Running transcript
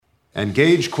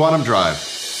Engage quantum drive.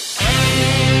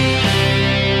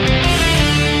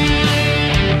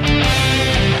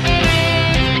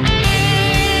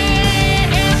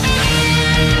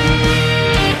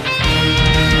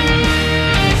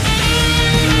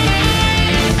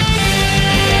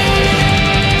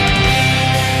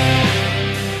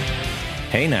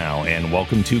 Hey now, and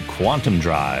welcome to Quantum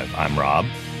Drive. I'm Rob.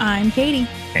 I'm Katie.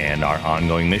 And our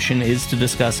ongoing mission is to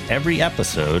discuss every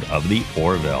episode of the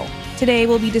Orville. Today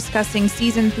we'll be discussing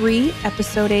Season 3,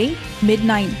 Episode 8,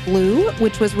 Midnight Blue,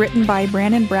 which was written by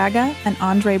Brandon Braga and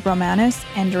Andre Bromanis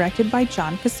and directed by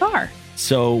John Cassar.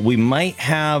 So we might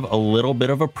have a little bit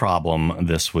of a problem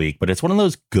this week, but it's one of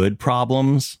those good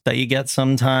problems that you get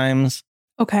sometimes.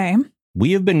 Okay.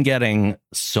 We have been getting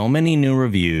so many new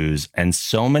reviews and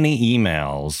so many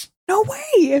emails. No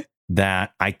way!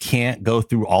 That I can't go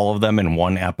through all of them in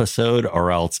one episode,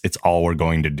 or else it's all we're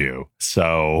going to do.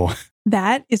 So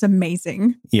that is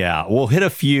amazing. Yeah, we'll hit a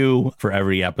few for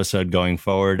every episode going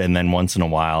forward. And then once in a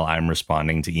while, I'm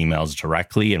responding to emails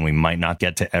directly, and we might not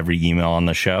get to every email on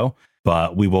the show,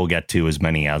 but we will get to as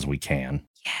many as we can.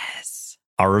 Yes.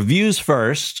 Our reviews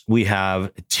first, we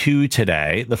have two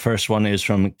today. The first one is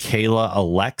from Kayla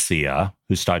Alexia,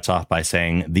 who starts off by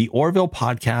saying, "The Orville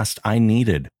podcast I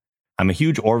needed. I'm a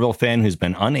huge Orville fan who's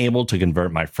been unable to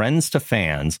convert my friends to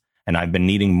fans, and I've been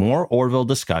needing more Orville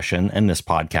discussion, and this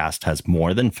podcast has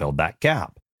more than filled that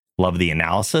gap. Love the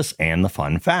analysis and the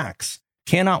fun facts.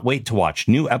 Cannot wait to watch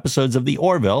new episodes of the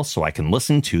Orville so I can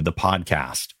listen to the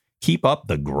podcast. Keep up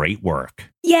the great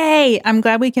work." Yay! I'm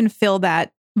glad we can fill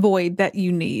that void that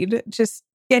you need. Just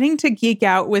getting to geek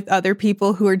out with other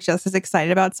people who are just as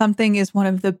excited about something is one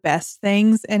of the best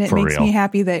things. And it makes me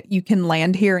happy that you can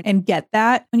land here and get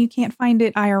that when you can't find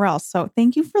it IRL. So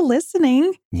thank you for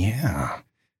listening. Yeah.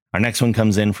 Our next one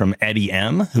comes in from Eddie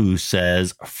M., who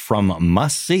says, "From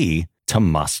must see to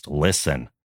must listen.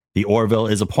 The Orville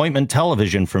is appointment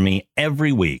television for me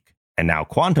every week. And now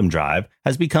Quantum Drive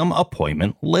has become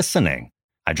appointment listening.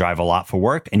 I drive a lot for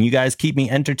work, and you guys keep me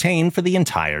entertained for the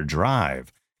entire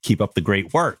drive. Keep up the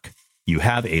great work. You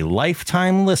have a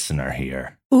lifetime listener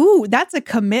here." Ooh, that's a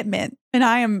commitment. And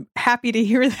I am happy to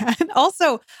hear that.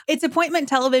 Also, it's appointment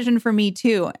television for me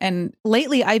too. And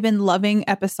lately I've been loving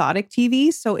episodic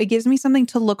TV. So it gives me something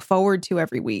to look forward to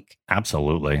every week.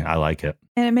 Absolutely. I like it.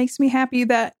 And it makes me happy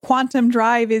that Quantum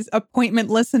Drive is appointment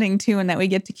listening too, and that we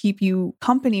get to keep you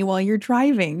company while you're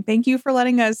driving. Thank you for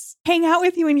letting us hang out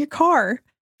with you in your car.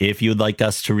 If you'd like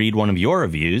us to read one of your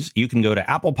reviews, you can go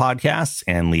to Apple Podcasts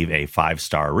and leave a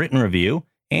 5-star written review,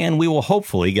 and we will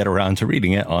hopefully get around to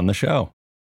reading it on the show.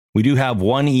 We do have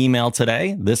one email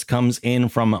today. This comes in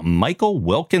from Michael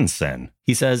Wilkinson.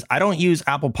 He says, "I don't use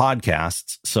Apple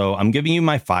Podcasts, so I'm giving you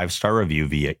my 5-star review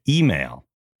via email.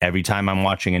 Every time I'm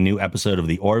watching a new episode of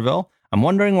The Orville, I'm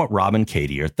wondering what Rob and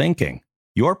Katie are thinking.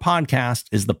 Your podcast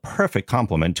is the perfect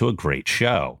complement to a great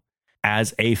show.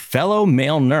 As a fellow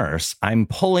male nurse, I'm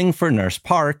pulling for Nurse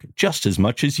Park just as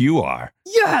much as you are."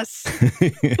 Yes!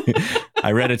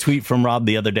 I read a tweet from Rob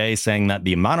the other day saying that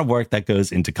the amount of work that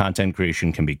goes into content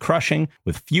creation can be crushing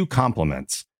with few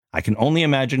compliments. I can only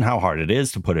imagine how hard it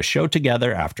is to put a show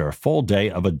together after a full day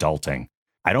of adulting.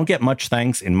 I don't get much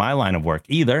thanks in my line of work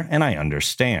either, and I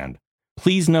understand.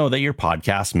 Please know that your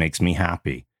podcast makes me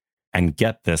happy. And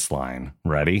get this line.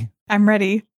 Ready? I'm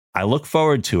ready. "I look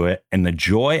forward to it, and the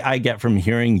joy I get from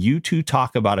hearing you two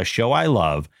talk about a show I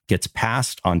love gets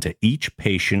passed on to each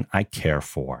patient I care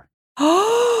for."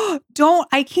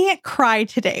 I can't cry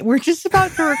today. We're just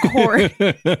about to record.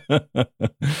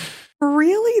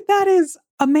 Really? That is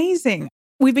amazing.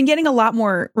 We've been getting a lot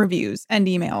more reviews and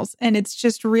emails, and it's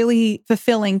just really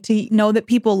fulfilling to know that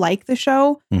people like the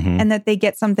show and that they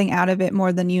get something out of it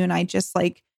more than you and I just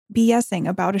like BSing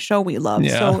about a show we love.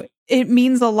 Yeah. So it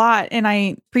means a lot. And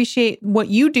I appreciate what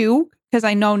you do because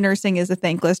I know nursing is a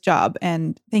thankless job.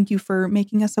 And thank you for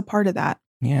making us a part of that.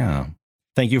 Yeah.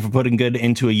 Thank you for putting good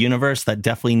into a universe that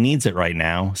definitely needs it right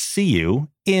now. See you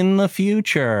in the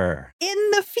future. In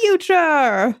the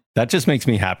future. That just makes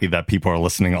me happy that people are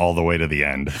listening all the way to the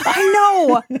end. I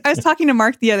know. I was talking to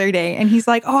Mark the other day and he's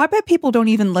like, "Oh, I bet people don't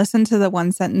even listen to the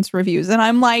 1-sentence reviews." And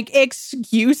I'm like,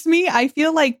 excuse me? I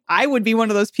feel like I would be one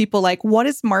of those people like, what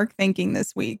is Mark thinking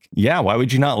this week? Yeah. Why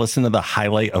would you not listen to the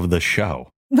highlight of the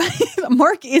show?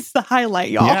 Mark is the highlight,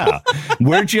 y'all. Yeah.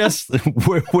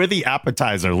 We're the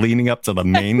appetizer leading up to the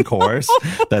main course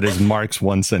that is Mark's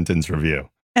 1-sentence review.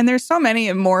 And there's so many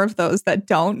more of those that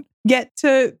don't get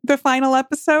to the final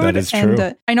episode. That is true.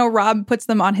 And I know Rob puts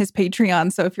them on his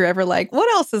Patreon. So if you're ever like,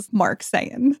 what else is Mark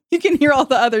saying? You can hear all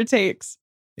the other takes.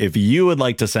 If you would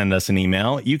like to send us an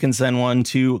email, you can send one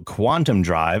to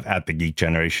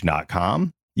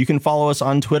quantumdrive@thegeekgeneration.com. You can follow us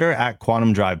on Twitter at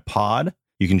Quantum Drive Pod.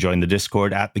 You can join the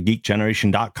Discord at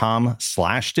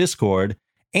thegeekgeneration.com/Discord.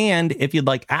 And if you'd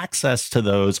like access to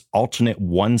those alternate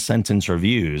one-sentence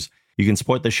reviews, you can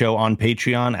support the show on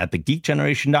Patreon at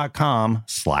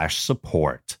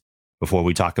thegeekgeneration.com/support. Before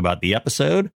we talk about the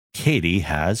episode, Katie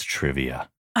has trivia.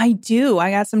 I do.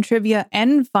 I got some trivia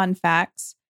and fun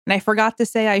facts. And I forgot to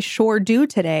say I sure do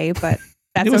today, but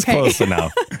that's okay. It was close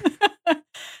enough.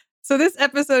 So this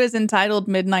episode is entitled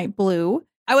Midnight Blue.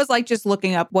 I was just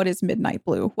looking up, what is midnight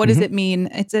blue? What does it mean?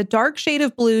 It's a dark shade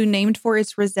of blue named for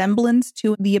its resemblance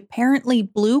to the apparently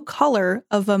blue color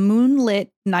of a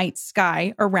moonlit night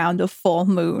sky around a full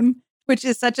moon, which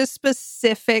is such a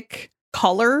specific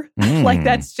color.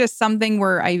 That's just something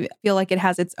where I feel like it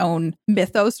has its own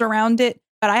mythos around it.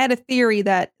 But I had a theory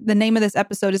that the name of this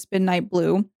episode is Midnight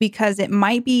Blue because it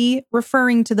might be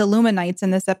referring to the Luminites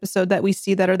in this episode that we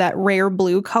see that are that rare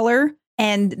blue color.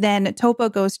 And then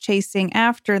Topa goes chasing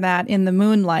after that in the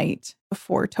moonlight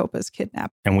before Topa's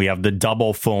kidnapped. And we have the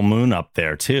double full moon up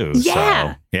there too.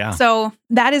 Yeah. So, yeah. So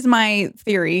that is my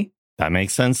theory. That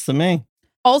makes sense to me.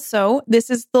 Also,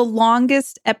 this is the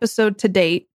longest episode to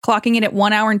date, clocking in at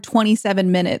 1 hour and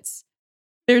 27 minutes.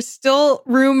 There's still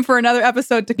room for another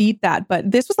episode to beat that,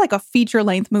 but this was like a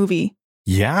feature-length movie.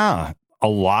 Yeah. A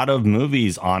lot of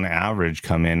movies on average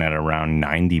come in at around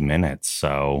 90 minutes.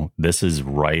 So this is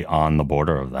right on the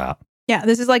border of that. Yeah,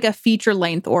 this is like a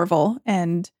feature-length Orville.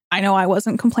 And I know I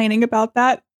wasn't complaining about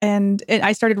that. And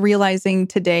I started realizing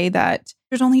today that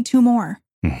there's only 2 more.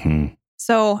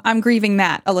 So I'm grieving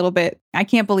that a little bit. I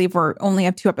can't believe we only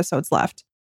have 2 episodes left.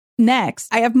 Next,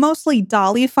 I have mostly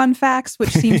Dolly fun facts,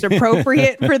 which seems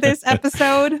appropriate for this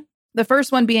episode. The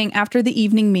first one being after the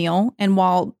evening meal, and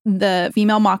while the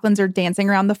female Mocklins are dancing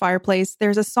around the fireplace,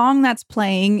 there's a song that's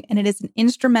playing, and it is an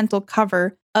instrumental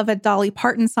cover of a Dolly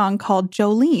Parton song called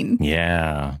Jolene.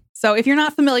 Yeah. So if you're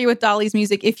not familiar with Dolly's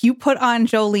music, if you put on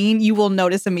Jolene, you will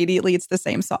notice immediately it's the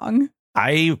same song.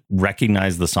 I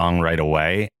recognized the song right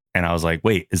away. And I was like,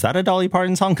 wait, is that a Dolly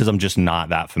Parton song? Because I'm just not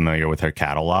that familiar with her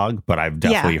catalog, but I've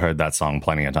definitely heard that song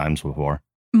plenty of times before.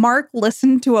 Mark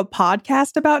listened to a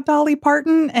podcast about Dolly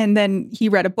Parton and then he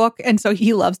read a book. And so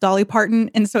he loves Dolly Parton.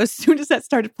 And so as soon as that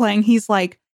started playing, he's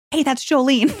like, hey, that's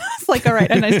Jolene. It's like, all right.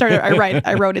 And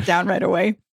I wrote it down right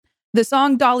away. The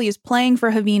song Dolly is playing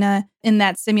for Havina in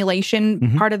that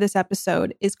simulation part of this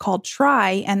episode is called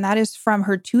Try, and that is from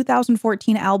her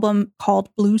 2014 album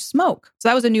called Blue Smoke. So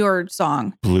that was a newer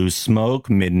song. Blue Smoke,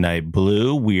 Midnight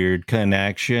Blue, weird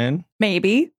connection.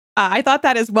 Maybe. I thought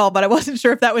that as well, but I wasn't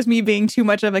sure if that was me being too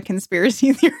much of a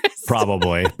conspiracy theorist.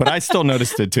 Probably, but I still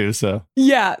noticed it too, so.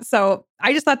 Yeah, so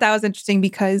I just thought that was interesting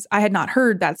because I had not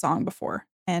heard that song before.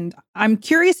 And I'm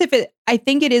curious I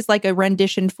think it is like a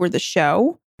rendition for the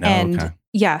show.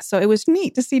 Yeah, so it was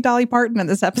neat to see Dolly Parton in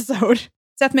this episode.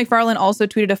 Seth MacFarlane also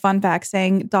tweeted a fun fact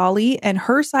saying Dolly and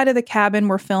her side of the cabin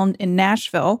were filmed in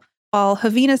Nashville, while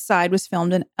Havina's side was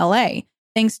filmed in LA.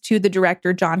 Thanks to the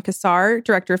director John Cassar,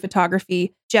 director of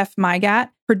photography Jeff Mygat,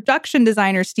 production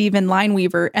designer Stephen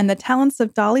Lineweaver, and the talents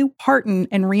of Dolly Parton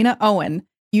and Rena Owen.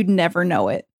 You'd never know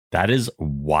it. That is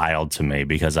wild to me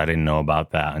because I didn't know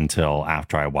about that until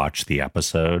after I watched the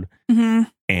episode.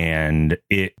 And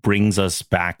it brings us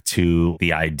back to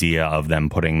the idea of them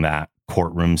putting that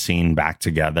courtroom scene back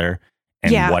together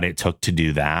and what it took to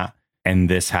do that. And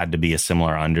this had to be a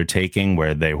similar undertaking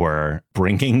where they were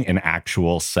bringing an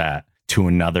actual set to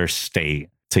another state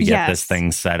to get this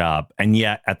thing set up. And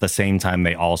yet at the same time,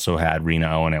 they also had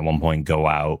Rena Owen at one point go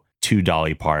out to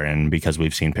Dolly Parton because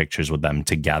we've seen pictures with them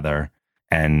together.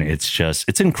 And it's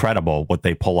incredible what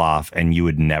they pull off and you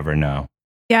would never know.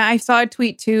 Yeah, I saw a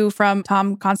tweet too from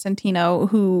Tom Constantino,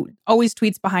 who always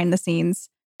tweets behind the scenes.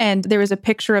 And there was a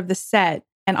picture of the set.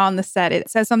 And on the set, it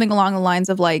says something along the lines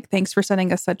of like, thanks for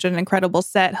sending us such an incredible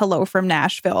set. Hello from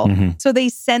Nashville. So they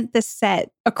sent the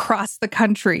set across the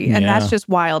country. And that's just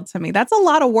wild to me. That's a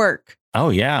lot of work. Oh,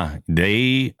 yeah.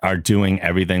 They are doing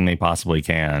everything they possibly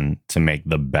can to make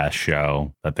the best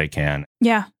show that they can.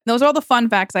 Yeah, those are all the fun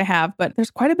facts I have. But there's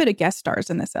quite a bit of guest stars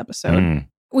in this episode.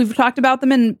 We've talked about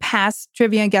them in past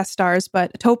trivia guest stars,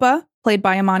 but Topa, played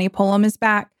by Imani Polam, is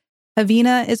back.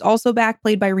 Havina is also back,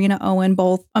 played by Rena Owen,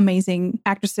 both amazing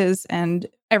actresses. And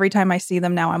every time I see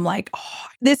them now, I'm like, oh,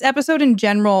 this episode in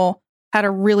general had a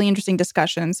really interesting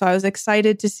discussion. So I was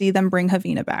excited to see them bring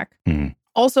Havina back.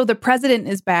 Also, the president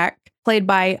is back, played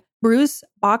by Bruce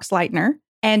Boxleitner.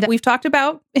 And we've talked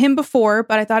about him before,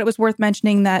 but I thought it was worth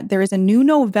mentioning that there is a new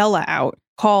novella out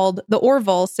called The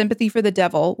Orville, Sympathy for the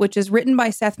Devil, which is written by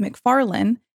Seth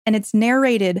MacFarlane And it's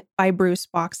narrated by Bruce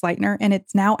Boxleitner, and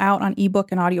it's now out on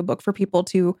ebook and audiobook for people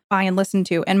to buy and listen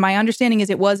to. And my understanding is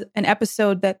it was an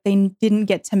episode that they didn't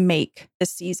get to make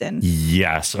this season.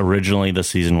 Yes. Originally, the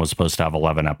season was supposed to have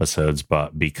 11 episodes,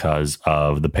 but because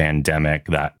of the pandemic,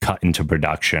 that cut into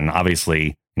production,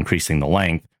 obviously increasing the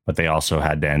length, but they also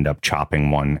had to end up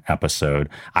chopping one episode.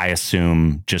 I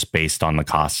assume just based on the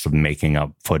costs of making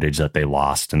up footage that they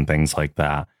lost and things like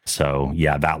that. So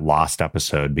yeah, that lost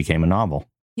episode became a novel.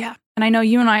 Yeah. And I know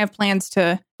you and I have plans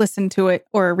to listen to it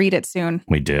or read it soon.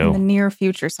 We do. In the near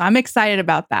future. So I'm excited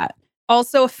about that.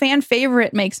 Also, a fan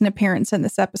favorite makes an appearance in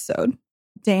this episode.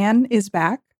 Dan is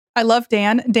back. I love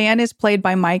Dan. Dan is played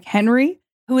by Mike Henry,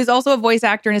 who is also a voice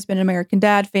actor and has been an American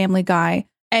Dad, Family Guy.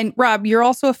 And Rob, you're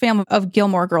also a fan of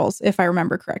Gilmore Girls, if I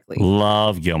remember correctly.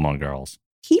 Love Gilmore Girls.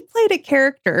 He played a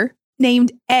character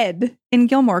named Ed in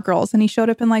Gilmore Girls, and he showed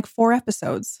up in like 4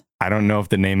 episodes. I don't know if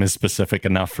the name is specific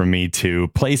enough for me to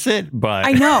place it, but...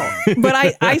 I know,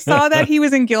 but I saw that he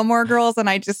was in Gilmore Girls, and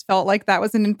I just felt like that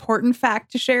was an important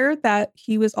fact to share, that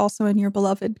he was also in your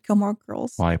beloved Gilmore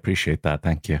Girls. Well, I appreciate that.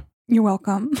 Thank you. You're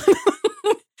welcome.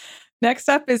 Next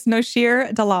up is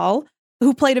Noshir Dalal,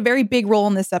 who played a very big role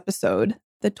in this episode,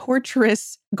 the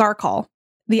torturous Garkal.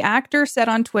 The actor said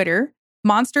on Twitter,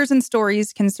 "Monsters and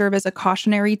stories can serve as a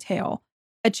cautionary tale,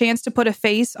 a chance to put a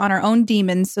face on our own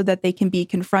demons so that they can be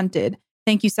confronted.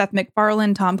 Thank you, Seth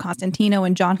MacFarlane, Tom Constantino,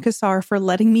 and John Cassar for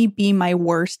letting me be my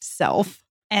worst self."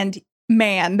 And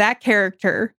man, that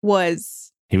character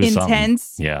was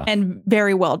intense and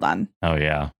very well done. Oh,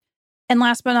 yeah. And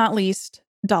last but not least,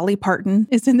 Dolly Parton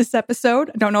is in this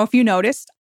episode. I don't know if you noticed.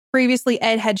 Previously,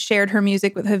 Ed had shared her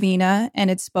music with Havina, and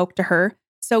it spoke to her.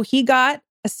 So he got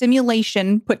a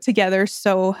simulation put together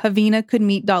so Havina could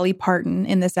meet Dolly Parton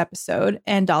in this episode,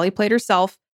 and Dolly played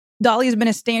herself. Dolly has been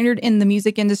a standard in the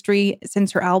music industry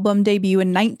since her album debut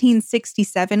in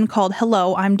 1967 called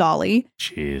Hello, I'm Dolly.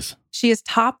 Jeez. She has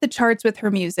topped the charts with her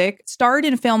music, starred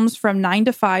in films from 9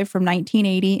 to 5 from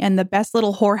 1980 and The Best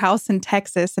Little Whorehouse in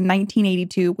Texas in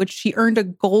 1982, which she earned a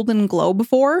Golden Globe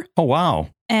for. Oh, wow.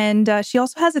 And she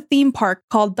also has a theme park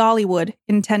called Dollywood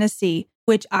in Tennessee,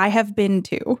 which I have been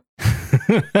to.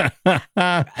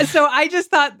 So I just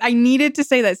thought I needed to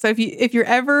say that. So if you're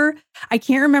ever, I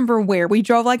can't remember where, we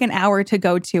drove like an hour to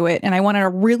go to it, and I wanted a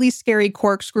really scary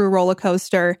corkscrew roller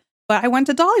coaster, but I went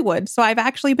to Dollywood, so I've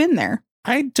actually been there.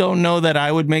 I don't know that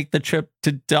I would make the trip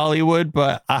to Dollywood,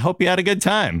 but I hope you had a good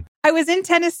time. I was in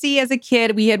Tennessee as a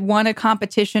kid. We had won a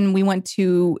competition. We went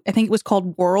to, I think it was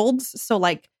called Worlds. So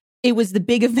like it was the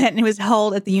big event, and it was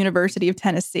held at the University of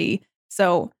Tennessee.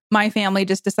 So my family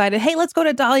just decided, hey, let's go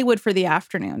to Dollywood for the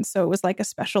afternoon. So it was like a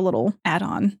special little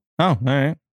add-on. Oh, all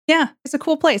right. Yeah, it's a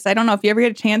cool place. I don't know if you ever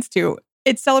get a chance to.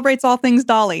 It celebrates all things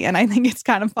Dolly, and I think it's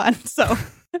kind of fun. So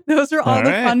those are all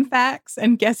the fun facts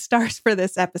and guest stars for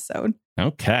this episode.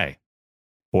 Okay.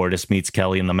 Bortus meets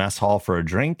Kelly in the mess hall for a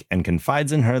drink and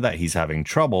confides in her that he's having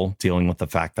trouble dealing with the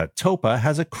fact that Topa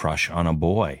has a crush on a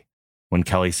boy. When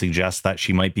Kelly suggests that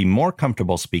she might be more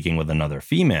comfortable speaking with another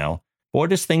female,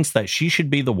 Bortus thinks that she should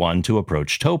be the one to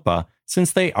approach Topa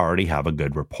since they already have a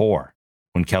good rapport.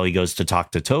 When Kelly goes to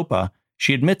talk to Topa,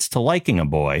 she admits to liking a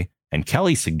boy, and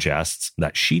Kelly suggests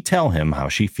that she tell him how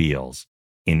she feels.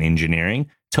 In engineering,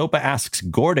 Topa asks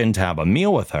Gordon to have a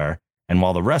meal with her, and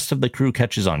while the rest of the crew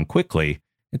catches on quickly,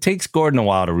 it takes Gordon a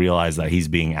while to realize that he's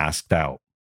being asked out.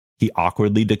 He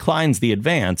awkwardly declines the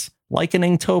advance,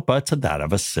 likening Topa to that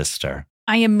of a sister.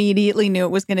 I immediately knew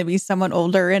it was going to be someone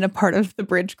older and a part of the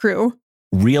bridge crew.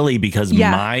 Really? Because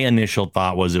my initial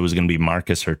thought was it was going to be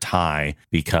Marcus or Ty,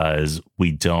 because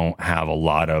we don't have a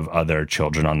lot of other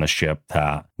children on the ship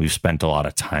that we've spent a lot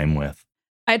of time with.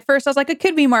 At first, I was like, it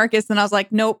could be Marcus. And I was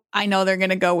like, nope, I know they're going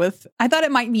to go with, I thought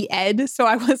it might be Ed. So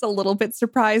I was a little bit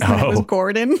surprised when it was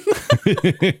Gordon.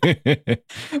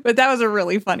 But that was a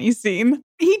really funny scene.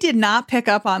 He did not pick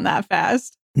up on that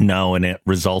fast. No, and it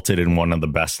resulted in one of the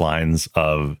best lines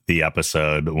of the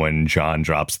episode when John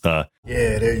drops the,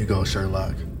 "Yeah, there you go,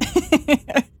 Sherlock."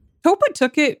 Topa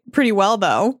took it pretty well,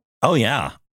 though. Oh,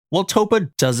 yeah. Well,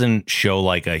 Topa doesn't show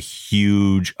like a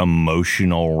huge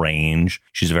emotional range.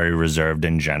 She's very reserved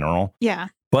in general. Yeah.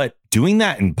 But doing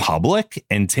that in public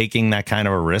and taking that kind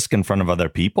of a risk in front of other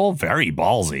people, very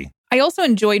ballsy. I also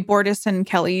enjoyed Bortus and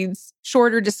Kelly's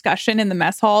shorter discussion in the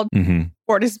mess hall. Mm-hmm.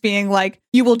 Bortus being like,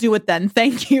 "You will do it then.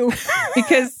 Thank you."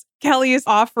 Because Kelly is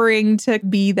offering to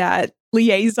be that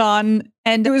liaison.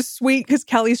 And it was sweet because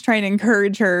Kelly's trying to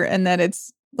encourage her, and then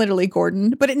it's literally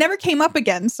Gordon. But it never came up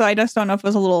again. So I just don't know if it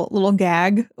was a little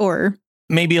gag or...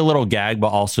 Maybe a little gag, but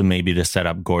also maybe to set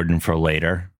up Gordon for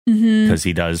later. Because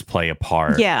he does play a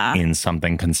part in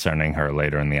something concerning her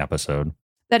later in the episode.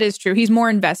 That is true. He's more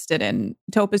invested in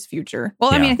Topa's future.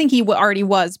 Well, I mean, I think he already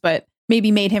was, but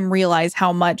maybe made him realize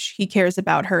how much he cares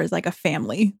about her as like a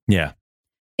family. Yeah.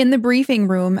 In the briefing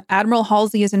room, Admiral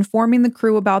Halsey is informing the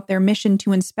crew about their mission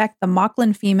to inspect the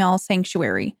Moclan female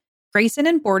sanctuary. Grayson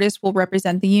and Bortus will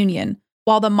represent the Union,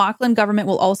 while the Moclan government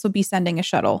will also be sending a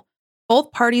shuttle.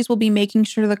 Both parties will be making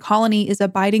sure the colony is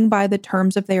abiding by the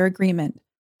terms of their agreement.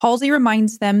 Halsey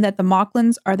reminds them that the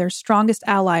Moclans are their strongest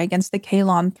ally against the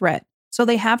Kaelon threat, so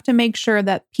they have to make sure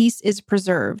that peace is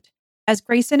preserved. As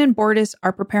Grayson and Bortus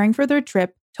are preparing for their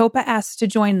trip, Topa asks to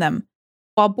join them.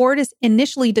 While Bortus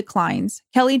initially declines,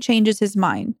 Kelly changes his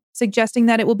mind, suggesting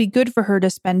that it will be good for her to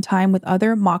spend time with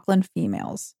other Moclan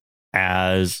females.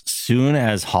 As soon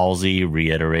as Halsey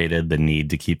reiterated the need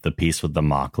to keep the peace with the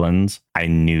Moclans, I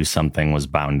knew something was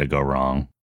bound to go wrong.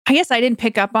 I guess I didn't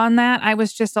pick up on that. I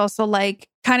was just also like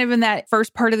kind of in that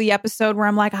first part of the episode where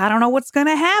I'm like, I don't know what's going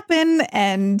to happen.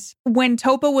 And when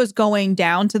Topa was going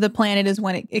down to the planet is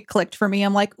when it clicked for me.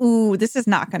 I'm like, ooh, this is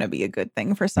not going to be a good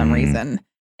thing for some reason.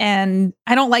 And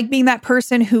I don't like being that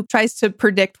person who tries to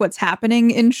predict what's happening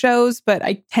in shows, but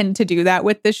I tend to do that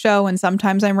with this show. And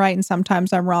sometimes I'm right and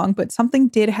sometimes I'm wrong. But something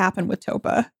did happen with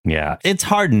Topa. Yeah, it's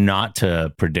hard not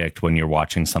to predict when you're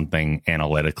watching something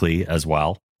analytically as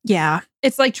well. Yeah,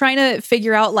 it's like trying to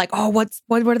figure out like, oh, what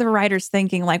are the writers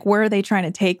thinking? Like, where are they trying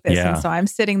to take this? Yeah. And so I'm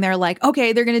sitting there like,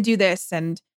 okay, they're going to do this.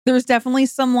 And there's definitely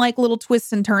some like little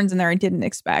twists and turns in there I didn't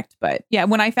expect. But yeah,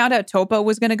 when I found out Topa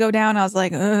was going to go down, I was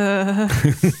like,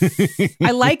 I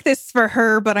like this for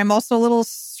her, but I'm also a little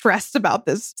stressed about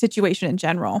this situation in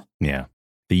general. Yeah.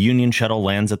 The Union shuttle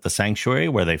lands at the sanctuary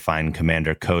where they find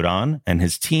Commander Codon and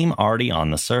his team already on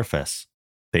the surface.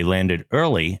 They landed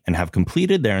early and have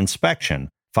completed their inspection,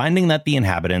 finding that the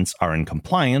inhabitants are in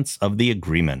compliance of the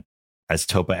agreement. As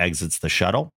Topa exits the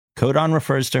shuttle, Codon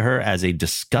refers to her as a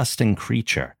disgusting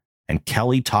creature, and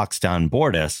Kelly talks down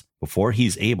Bortus before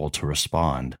he's able to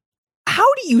respond.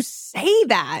 How do you say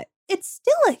that? It's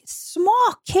still a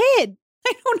small kid.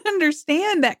 I don't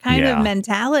understand that kind of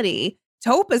mentality.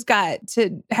 Topa's got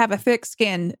to have a thick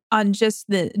skin on just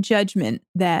the judgment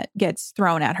that gets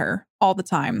thrown at her all the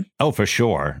time. Oh, for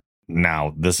sure.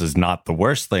 Now, this is not the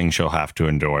worst thing she'll have to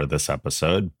endure this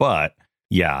episode, but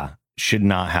yeah, should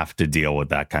not have to deal with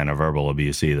that kind of verbal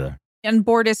abuse either. And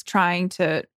Bortus trying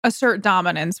to assert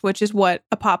dominance, which is what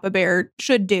a Papa Bear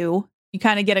should do. You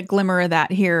kind of get a glimmer of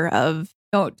that here of,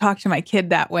 don't talk to my kid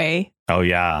that way. Oh,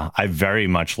 yeah. I very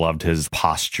much loved his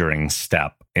posturing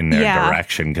step in their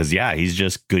direction because, he's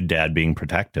just good dad being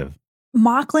protective.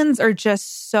 Moclans are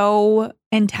just so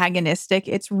antagonistic.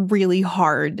 It's really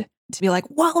hard to be like,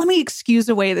 well, let me excuse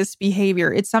away this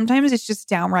behavior. Sometimes it's just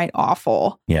downright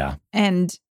awful. Yeah.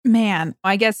 And man,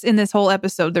 I guess in this whole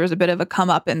episode, there was a bit of a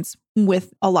comeuppance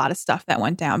with a lot of stuff that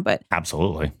went down. But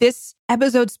absolutely, this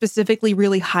episode specifically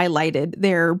really highlighted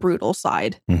their brutal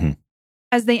side. Mm-hmm.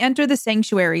 As they enter the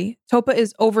sanctuary, Topa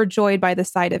is overjoyed by the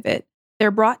sight of it.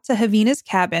 They're brought to Havina's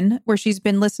cabin, where she's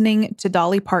been listening to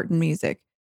Dolly Parton music.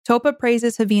 Topa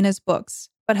praises Havina's books,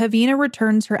 but Havina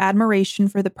returns her admiration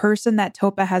for the person that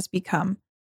Topa has become.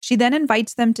 She then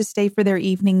invites them to stay for their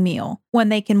evening meal, when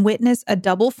they can witness a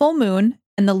double full moon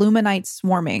and the Luminites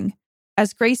swarming.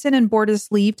 As Grayson and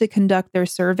Bortus leave to conduct their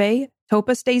survey,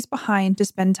 Topa stays behind to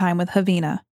spend time with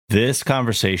Havina. This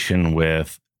conversation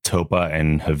with Topa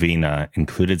and Havina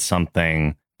included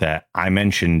something that I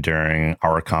mentioned during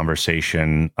our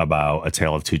conversation about A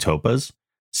Tale of Two Topas.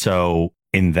 So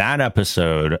in that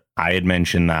episode, I had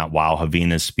mentioned that while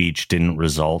Havina's speech didn't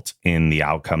result in the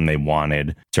outcome they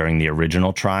wanted during the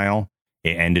original trial,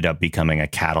 it ended up becoming a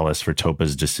catalyst for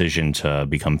Topa's decision to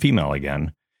become female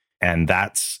again. And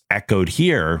that's echoed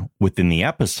here within the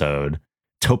episode.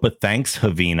 Topa thanks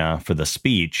Havina for the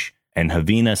speech, and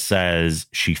Havina says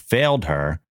she failed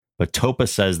her, but Topa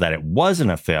says that it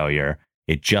wasn't a failure,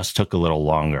 it just took a little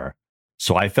longer.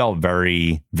 So I felt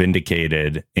very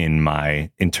vindicated in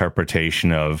my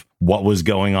interpretation of what was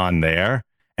going on there.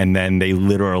 And then they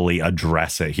literally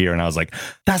address it here. And I was like,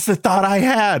 that's the thought I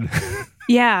had.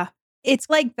 Yeah. It's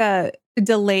like the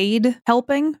delayed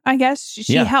helping, I guess.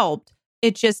 She helped.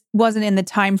 It just wasn't in the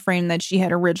time frame that she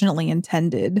had originally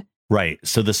intended. Right.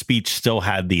 So the speech still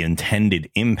had the intended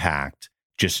impact,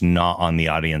 just not on the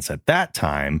audience at that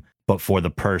time, but for the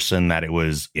person that it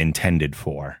was intended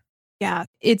for. Yeah.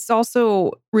 It's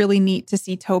also really neat to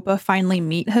see Topa finally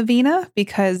meet Havina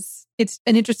because it's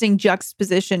an interesting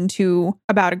juxtaposition to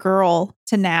about a girl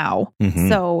to now. Mm-hmm.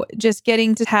 So just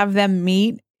getting to have them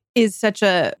meet is such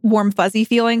a warm, fuzzy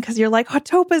feeling because you're like, oh,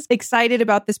 Topa's excited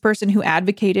about this person who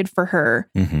advocated for her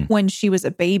when she was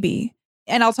a baby.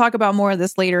 And I'll talk about more of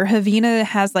this later. Havina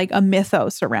has like a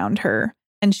mythos around her.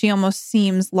 and she almost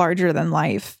seems larger than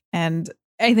life. And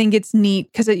I think it's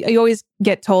neat because you always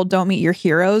get told don't meet your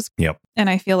heroes. Yep. And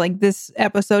I feel like this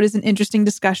episode is an interesting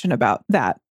discussion about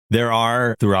that. There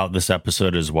are, throughout this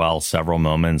episode as well, several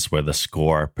moments where the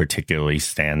score particularly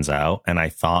stands out. And I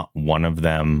thought one of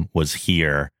them was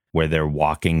here, where they're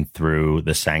walking through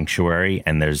the sanctuary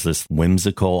and there's this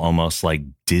whimsical, almost like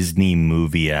Disney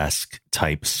movie-esque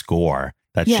type score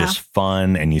that's just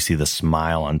fun. And you see the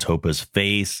smile on Topa's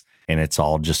face and it's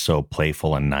all just so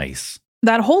playful and nice.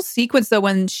 That whole sequence, though,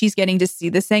 when she's getting to see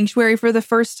the sanctuary for the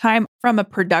first time, from a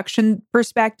production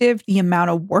perspective, the amount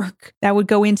of work that would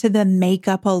go into the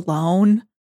makeup alone.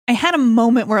 I had a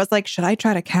moment where I was like, should I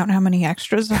try to count how many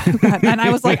extras I've got? And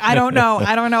I was like, I don't know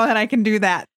that I can do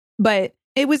that. But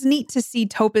it was neat to see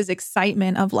Topa's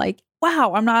excitement of like,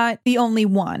 wow, I'm not the only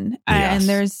one. Yes. And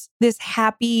there's this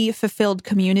happy, fulfilled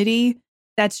community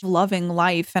that's loving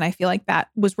life. And I feel like that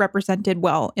was represented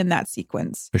well in that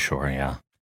sequence. For sure, yeah.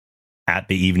 At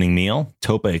the evening meal,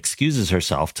 Topa excuses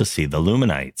herself to see the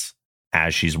Luminites.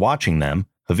 As she's watching them,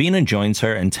 Havina joins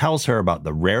her and tells her about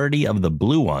the rarity of the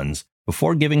blue ones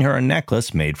before giving her a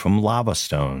necklace made from lava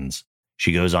stones.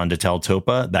 She goes on to tell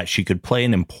Topa that she could play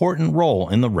an important role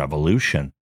in the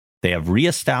revolution. They have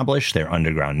reestablished their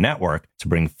underground network to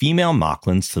bring female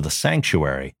Moclans to the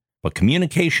sanctuary, but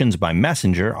communications by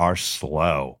messenger are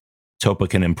slow. Topa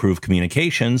can improve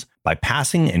communications by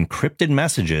passing encrypted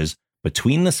messages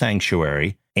between the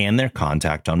sanctuary and their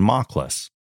contact on Moklas.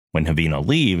 When Havina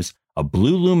leaves, a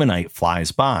blue Luminite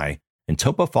flies by, and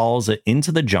Topa follows it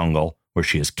into the jungle where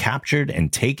she is captured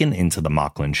and taken into the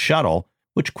Moclan shuttle,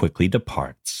 which quickly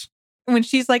departs. When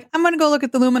she's like, I'm going to go look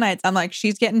at the Luminites, I'm like,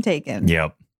 she's getting taken.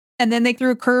 Yep. And then they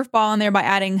threw a curveball in there by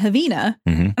adding Havina.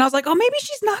 Mm-hmm. And I was like, oh, maybe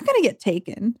she's not going to get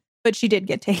taken. But she did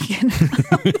get taken.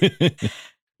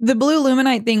 The blue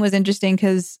Luminite thing was interesting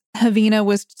because Havina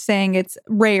was saying it's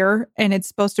rare and it's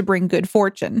supposed to bring good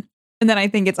fortune. And then I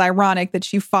think it's ironic that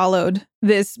she followed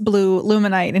this blue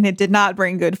Luminite and it did not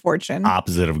bring good fortune.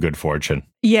 Opposite of good fortune.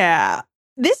 Yeah.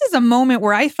 This is a moment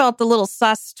where I felt a little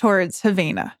sus towards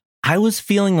Havina. I was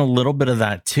feeling a little bit of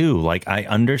that too. Like, I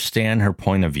understand her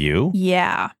point of view.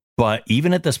 Yeah. But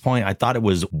even at this point, I thought it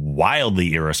was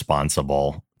wildly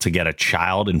irresponsible to get a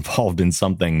child involved in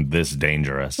something this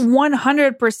dangerous.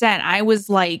 100%. I was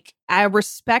like, I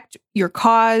respect your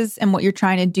cause and what you're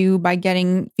trying to do by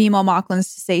getting female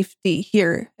Moclans to safety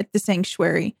here at the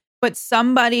sanctuary. But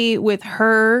somebody with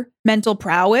her mental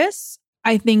prowess,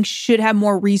 I think, should have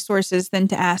more resources than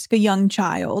to ask a young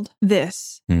child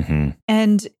this. Mm-hmm.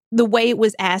 And the way it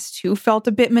was asked too felt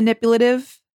a bit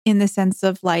manipulative in the sense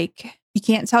of like, you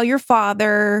can't tell your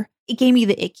father. It gave me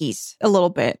the ickies a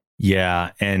little bit.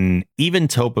 Yeah, and even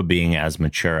Topa being as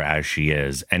mature as she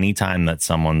is, anytime that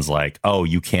someone's like, oh,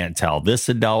 you can't tell this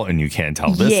adult and you can't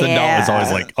tell this adult, it's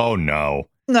always like, oh, no.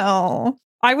 No.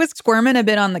 I was squirming a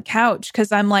bit on the couch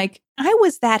because I'm like, I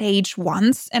was that age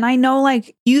once. And I know,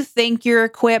 like, you think you're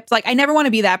equipped. Like, I never want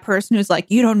to be that person who's like,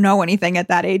 you don't know anything at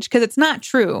that age, because it's not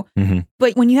true. Mm-hmm.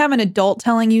 But when you have an adult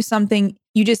telling you something,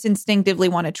 you just instinctively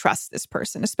want to trust this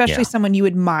person, especially someone you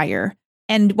admire.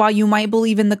 And while you might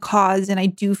believe in the cause, and I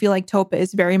do feel like Topa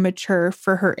is very mature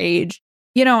for her age,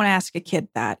 you don't ask a kid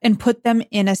that and put them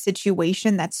in a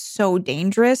situation that's so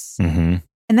dangerous. Mm-hmm.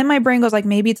 And then my brain goes like,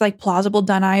 maybe it's like plausible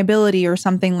deniability or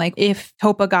something. Like if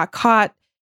Topa got caught,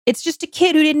 it's just a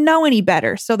kid who didn't know any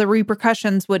better, so the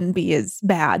repercussions wouldn't be as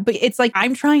bad. But it's like,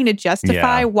 I'm trying to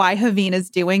justify why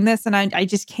Havina's doing this, and I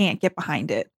just can't get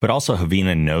behind it. But also,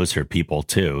 Havina knows her people,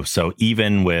 too. So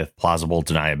even with plausible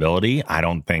deniability, I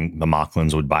don't think the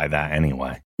Moclans would buy that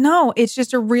anyway. No, it's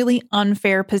just a really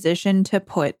unfair position to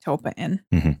put Topa in.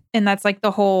 Mm-hmm. And that's like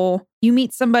the whole, you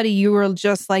meet somebody you were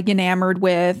just like enamored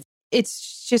with.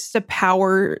 It's just a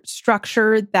power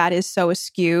structure that is so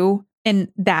askew. And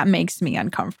that makes me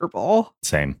uncomfortable.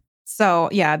 Same. So,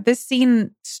 yeah, this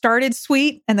scene started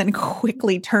sweet and then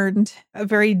quickly turned a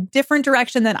very different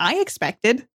direction than I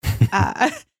expected.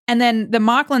 And then the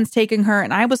Moclans taking her,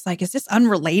 and I was like, is this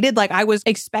unrelated? Like, I was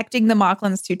expecting the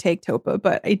Moclans to take Topa,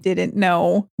 but I didn't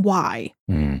know why.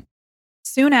 Mm.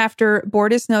 Soon after,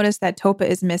 Bortus noticed that Topa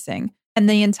is missing, and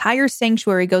the entire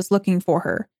sanctuary goes looking for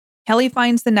her. Kelly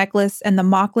finds the necklace, and the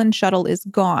Moclan shuttle is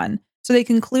gone. So they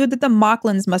conclude that the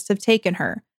Moclans must have taken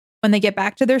her. When they get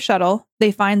back to their shuttle,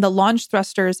 they find the launch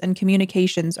thrusters and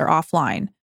communications are offline.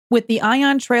 With the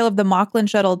ion trail of the Moclan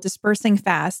shuttle dispersing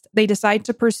fast, they decide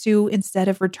to pursue instead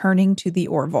of returning to the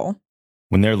Orville.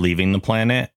 When they're leaving the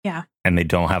planet, and they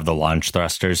don't have the launch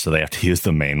thrusters, so they have to use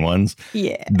the main ones.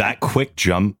 Yeah. That quick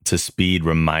jump to speed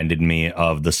reminded me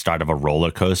of the start of a roller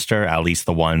coaster, at least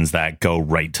the ones that go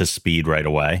right to speed right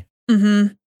away.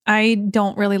 Mm-hmm. I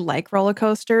don't really like roller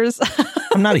coasters.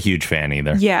 I'm not a huge fan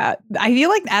either. Yeah. I feel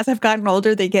like as I've gotten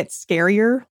older, they get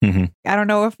scarier. Mm-hmm. I don't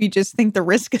know if you just think the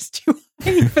risk is too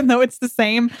high, even though it's the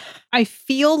same. I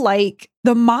feel like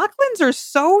the Mocklins are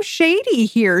so shady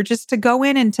here just to go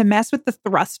in and to mess with the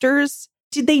thrusters.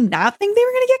 Did they not think they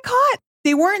were going to get caught?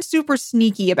 They weren't super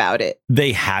sneaky about it.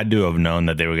 They had to have known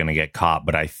that they were going to get caught,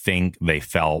 but I think they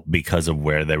felt because of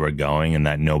where they were going and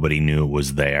that nobody knew it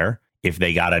was there, if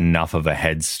they got enough of a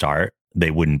head start,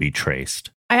 they wouldn't be traced.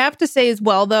 I have to say as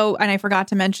well, though, and I forgot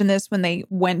to mention this when they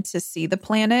went to see the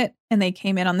planet and they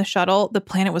came in on the shuttle, the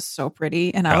planet was so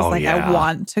pretty. And I was I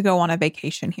want to go on a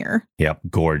vacation here. Yep.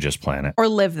 Gorgeous planet. Or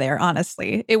live there,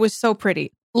 honestly. It was so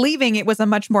pretty. Leaving, it was a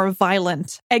much more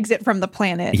violent exit from the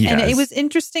planet. Yes. And it was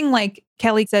interesting, like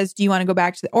Kelly says, do you want to go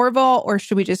back to the Orville or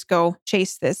should we just go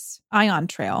chase this ion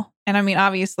trail? And I mean,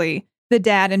 obviously, the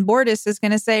dad and Bortus is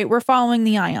going to say, we're following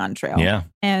the ion trail. Yeah.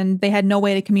 And they had no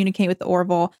way to communicate with the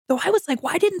Orville. So I was like,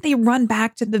 why didn't they run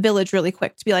back to the village really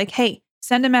quick to be like, hey,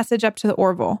 send a message up to the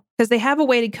Orville? Because they have a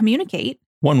way to communicate.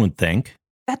 One would think.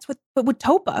 That's what, but with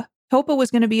Topa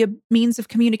was going to be a means of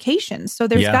communication. So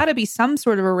there's got to be some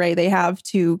sort of array they have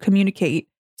to communicate.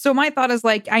 So my thought is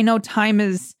like, I know time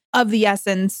is of the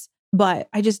essence, but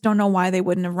I just don't know why they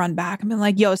wouldn't have run back and been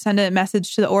like, yo, send a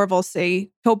message to the Orville,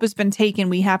 say, Topa's been taken.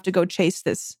 We have to go chase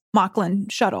this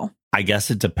Mocklin shuttle. I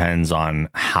guess it depends on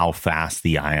how fast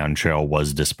the ion trail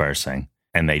was dispersing.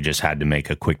 And they just had to make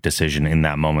a quick decision in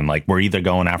that moment. Like, we're either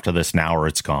going after this now or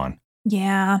it's gone.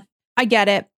 Yeah, I get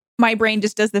it. My brain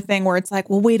just does the thing where it's like,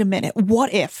 well, wait a minute.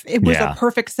 What if it was a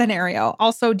perfect scenario?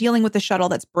 Also, dealing with the shuttle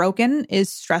that's broken is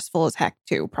stressful as heck,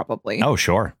 too, probably. Oh,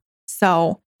 sure.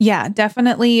 So, yeah,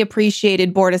 definitely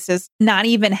appreciated Bortus's not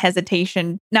even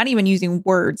hesitation, not even using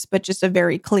words, but just a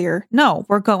very clear, no,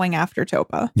 we're going after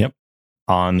Topa. Yep.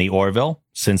 On the Orville,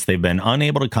 since they've been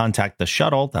unable to contact the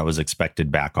shuttle that was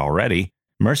expected back already,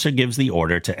 Mercer gives the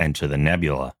order to enter the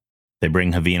nebula. They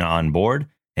bring Havina on board,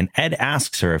 and Ed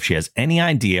asks her if she has any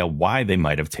idea why they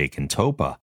might have taken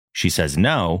Topa. She says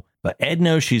no, but Ed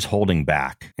knows she's holding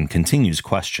back and continues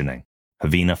questioning.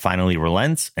 Havina finally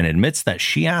relents and admits that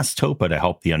she asked Topa to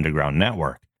help the underground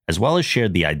network, as well as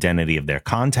shared the identity of their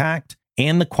contact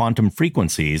and the quantum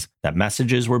frequencies that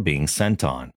messages were being sent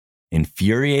on.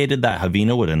 Infuriated that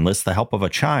Havina would enlist the help of a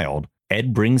child,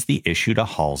 Ed brings the issue to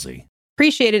Halsey.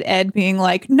 Appreciated Ed being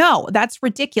like, no, that's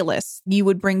ridiculous. You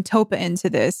would bring Topa into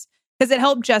this. Because it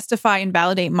helped justify and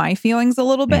validate my feelings a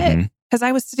little bit. Because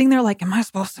I was sitting there like, am I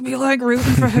supposed to be like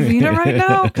rooting for Havina right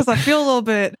now? Because I feel a little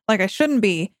bit like I shouldn't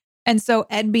be. And so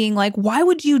Ed being like, why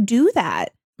would you do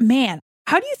that? Man,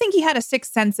 how do you think he had a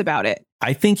sixth sense about it?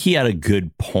 I think he had a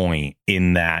good point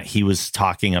in that he was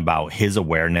talking about his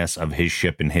awareness of his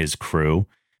ship and his crew.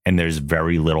 And there's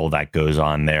very little that goes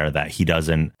on there that he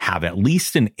doesn't have at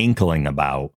least an inkling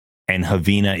about. And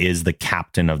Havina is the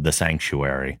captain of the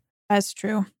sanctuary. That's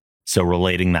true. So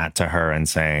relating that to her and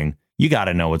saying, you got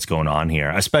to know what's going on here,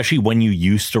 especially when you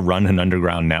used to run an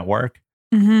underground network.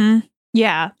 Mm-hmm.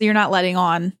 Yeah, you're not letting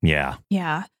on. Yeah.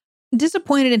 Yeah.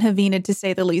 Disappointed in Havina, to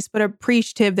say the least, but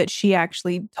appreciative that she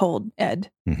actually told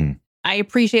Ed. Mm-hmm. I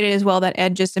appreciate it as well that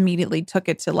Ed just immediately took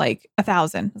it to like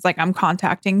 1,000. It's like, I'm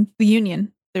contacting the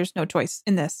Union. There's no choice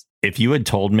in this. If you had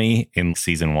told me in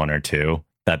season 1 or 2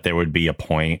 that there would be a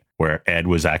point where Ed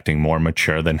was acting more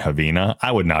mature than Havina,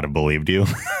 I would not have believed you.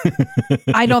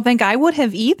 I don't think I would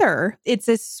have either. It's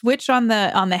a switch on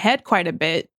the head quite a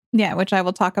bit. Yeah, which I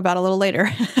will talk about a little later.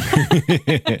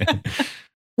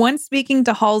 Once speaking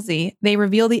to Halsey, they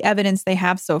reveal the evidence they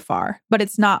have so far, but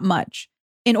it's not much.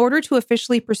 In order to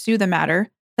officially pursue the matter,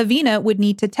 Havina would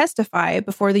need to testify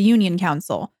before the Union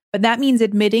Council, but that means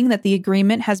admitting that the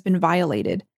agreement has been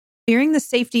violated. Fearing the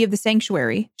safety of the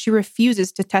sanctuary, she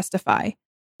refuses to testify.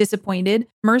 Disappointed,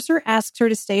 Mercer asks her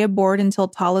to stay aboard until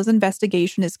Tala's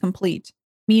investigation is complete.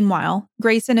 Meanwhile,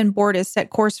 Grayson and Bortus set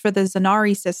course for the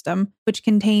Zanari system, which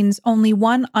contains only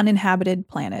one uninhabited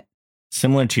planet.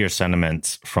 Similar to your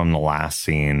sentiments from the last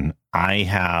scene, I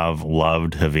have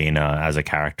loved Havina as a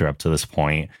character up to this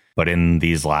point, but in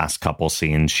these last couple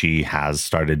scenes, she has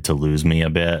started to lose me a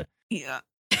bit. Yeah.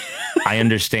 I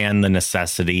understand the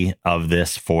necessity of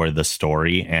this for the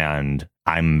story, and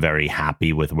I'm very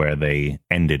happy with where they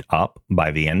ended up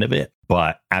by the end of it.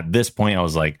 But at this point, I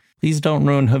was like, please don't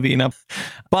ruin Havina.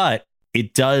 But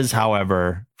it does,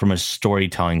 however, from a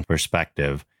storytelling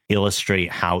perspective,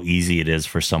 illustrate how easy it is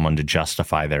for someone to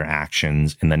justify their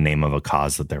actions in the name of a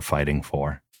cause that they're fighting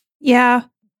for. Yeah,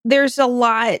 there's a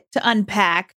lot to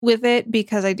unpack with it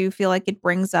because I do feel like it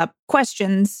brings up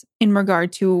questions in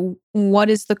regard to what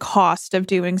is the cost of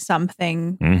doing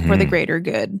something for the greater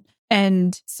good.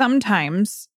 And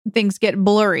sometimes things get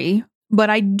blurry, but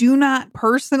I do not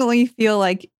personally feel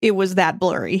like it was that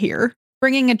blurry here.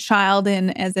 Bringing a child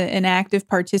in as an active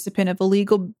participant of a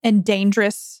legal and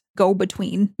dangerous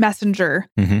go-between messenger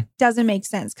doesn't make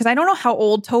sense. Because I don't know how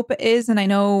old Topa is, and I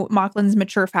know Mocklins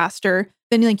mature faster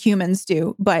than like humans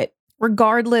do. But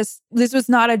regardless, this was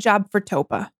not a job for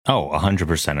Topa. Oh,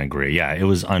 100% agree. Yeah, it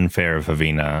was unfair of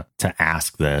Havina to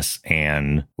ask this.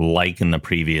 And like in the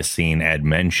previous scene Ed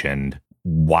mentioned,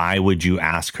 why would you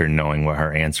ask her knowing what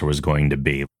her answer was going to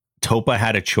be? Topa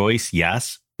had a choice,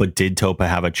 yes. But did Topa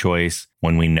have a choice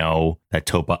when we know that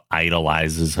Topa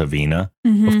idolizes Havina?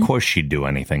 Of course she'd do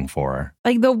anything for her.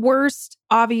 Like the worst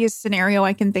obvious scenario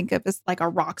I can think of is like a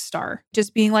rock star.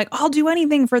 Just being like, I'll do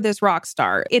anything for this rock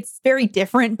star. It's very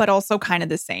different, but also kind of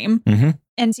the same.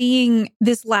 And seeing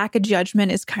this lack of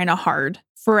judgment is kind of hard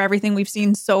for everything we've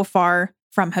seen so far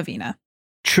from Havina.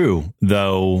 True,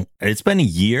 though it's been a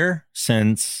year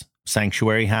since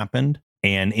Sanctuary happened.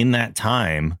 And in that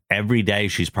time, every day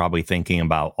she's probably thinking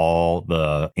about all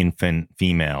the infant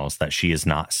females that she is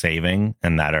not saving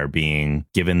and that are being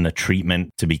given the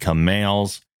treatment to become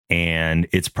males. And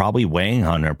it's probably weighing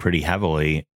on her pretty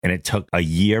heavily. And it took a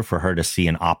year for her to see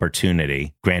an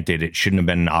opportunity. Granted, it shouldn't have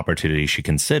been an opportunity she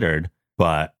considered,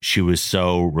 but she was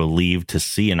so relieved to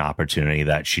see an opportunity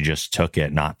that she just took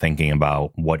it, not thinking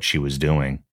about what she was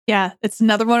doing. Yeah, it's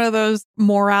another one of those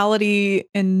morality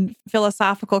and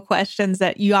philosophical questions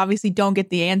that you obviously don't get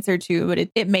the answer to, but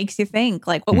it makes you think,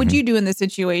 like, what would you do in this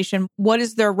situation? What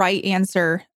is the right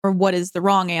answer or what is the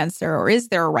wrong answer? Or is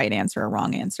there a right answer or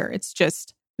wrong answer? It's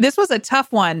just, this was a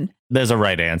tough one. There's a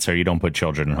right answer. You don't put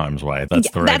children in harm's way.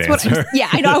 That's the right answer.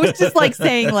 I know. I was just like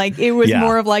saying, like, it was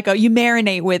more of like, you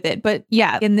marinate with it. But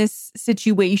yeah, in this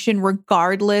situation,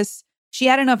 regardless, she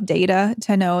had enough data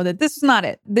to know that this is not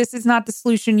it. This is not the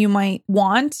solution you might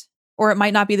want, or it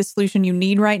might not be the solution you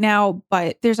need right now,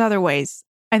 but there's other ways.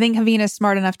 I think Havina's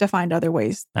smart enough to find other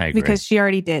ways. I agree. Because she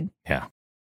already did. Yeah.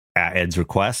 At Ed's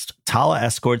request, Tala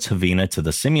escorts Havina to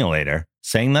the simulator,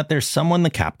 saying that there's someone the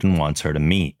captain wants her to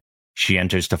meet. She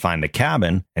enters to find the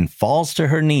cabin and falls to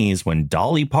her knees when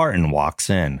Dolly Parton walks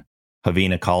in.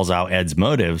 Havina calls out Ed's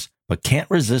motives, but can't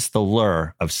resist the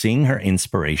lure of seeing her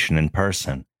inspiration in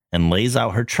person, and lays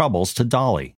out her troubles to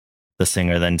Dolly. The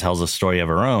singer then tells a story of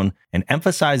her own and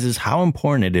emphasizes how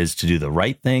important it is to do the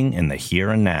right thing in the here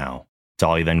and now.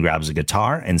 Dolly then grabs a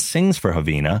guitar and sings for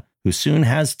Havina, who soon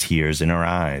has tears in her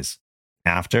eyes.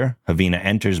 After, Havina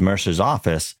enters Mercer's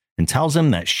office and tells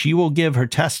him that she will give her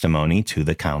testimony to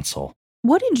the council.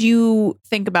 What did you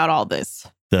think about all this?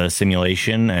 The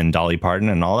simulation and Dolly Parton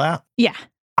and all that? Yeah.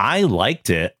 I liked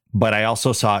it, but I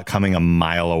also saw it coming a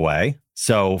mile away.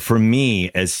 So for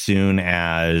me, as soon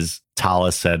as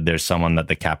Tala said there's someone that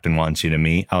the captain wants you to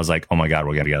meet, I was like, oh my God,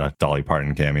 we're going to get a Dolly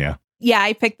Parton cameo. Yeah,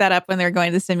 I picked that up when they were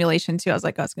going to the simulation too. I was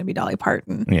like, oh, it's going to be Dolly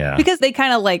Parton. Yeah. Because they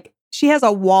kind of like, she has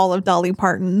a wall of Dolly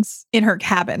Partons in her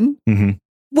cabin.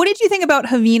 What did you think about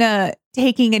Havina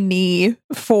taking a knee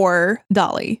for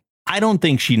Dolly? I don't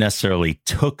think she necessarily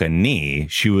took a knee.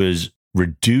 She was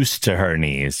reduced to her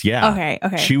knees. Yeah.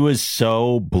 Okay. She was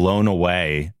so blown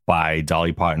away by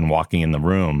Dolly Parton walking in the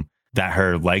room that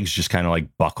her legs just kind of like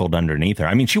buckled underneath her.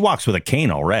 I mean, she walks with a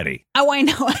cane already. Oh, I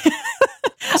know.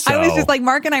 I was just like,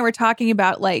 Mark and I were talking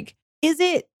about, like, is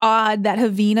it odd that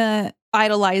Havina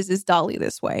idolizes Dolly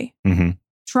this way?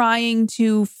 Trying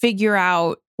to figure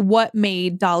out what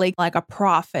made Dolly like a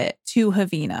prophet to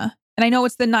Havina. And I know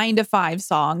it's the 9 to 5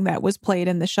 song that was played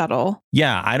in the shuttle.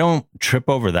 Yeah, I don't trip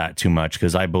over that too much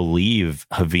because I believe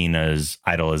Havina's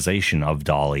idolization of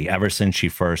Dolly, ever since she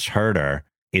first heard her,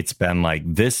 it's been like,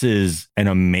 this is an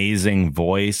amazing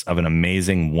voice of an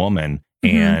amazing woman.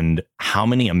 And how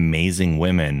many amazing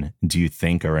women do you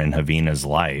think are in Havina's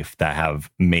life that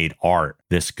have made art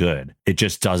this good? It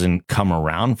just doesn't come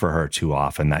around for her too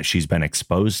often that she's been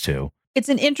exposed to. It's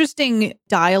an interesting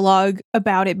dialogue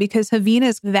about it because Havina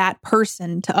is that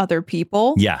person to other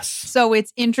people. Yes. So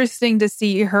it's interesting to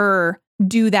see her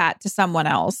do that to someone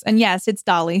else. And yes, it's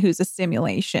Dolly who's a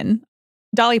simulation.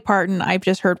 Dolly Parton, I've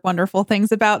just heard wonderful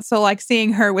things about. So like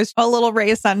seeing her was a little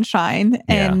ray of sunshine.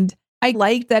 And I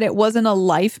liked that it wasn't a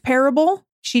life parable.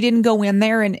 She didn't go in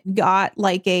there and got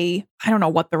like I don't know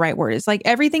what the right word is. Like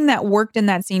everything that worked in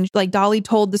that scene, like Dolly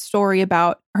told the story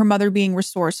about her mother being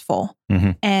resourceful.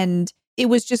 And it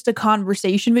was just a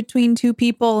conversation between two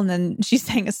people. And then she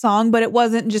sang a song, but it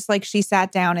wasn't just like she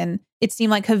sat down, and it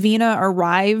seemed like Havina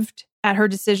arrived at her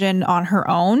decision on her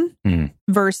own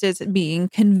versus being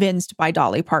convinced by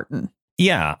Dolly Parton.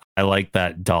 Yeah, I like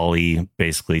that Dolly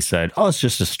basically said, oh, it's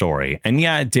just a story. And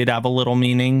yeah, it did have a little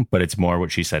meaning, but it's more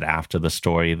what she said after the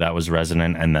story that was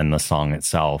resonant. And then the song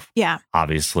itself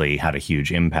obviously had a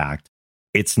huge impact.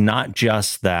 It's not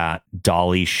just that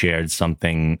Dolly shared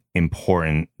something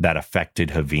important that affected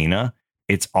Havina.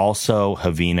 It's also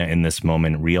Havina in this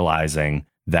moment realizing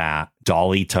that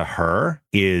Dolly to her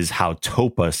is how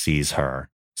Topa sees her.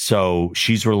 So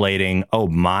she's relating, oh,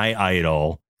 my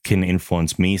idol can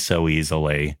influence me so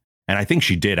easily. And I think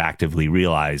she did actively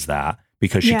realize that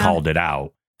because she called it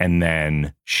out. And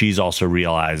then she's also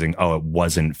realizing, oh, it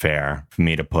wasn't fair for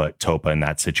me to put Topa in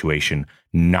that situation,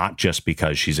 not just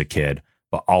because she's a kid,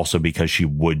 but also because she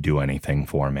would do anything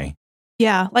for me.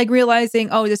 Yeah, like realizing,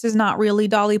 oh, this is not really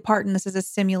Dolly Parton. This is a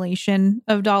simulation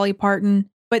of Dolly Parton.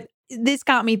 But this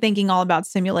got me thinking all about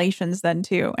simulations then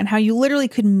too, and how you literally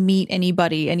could meet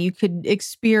anybody and you could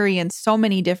experience so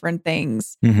many different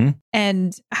things,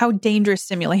 and how dangerous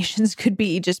simulations could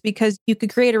be just because you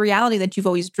could create a reality that you've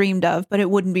always dreamed of, but it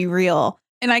wouldn't be real.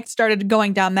 And I started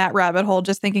going down that rabbit hole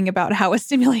just thinking about how a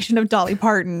simulation of Dolly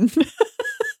Parton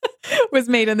was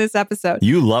made in this episode.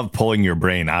 You love pulling your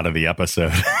brain out of the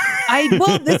episode.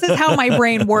 Well, this is how my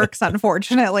brain works,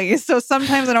 unfortunately. So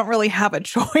sometimes I don't really have a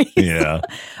choice. Yeah.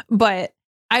 But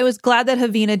I was glad that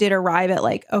Havina did arrive at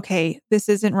like, okay, this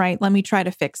isn't right. Let me try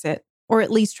to fix it, or at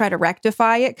least try to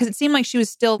rectify it. Because it seemed like she was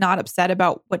still not upset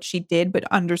about what she did, but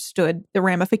understood the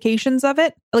ramifications of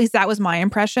it. At least that was my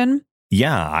impression.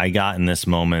 Yeah, I got in this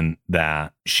moment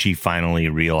that she finally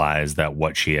realized that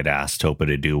what she had asked Topa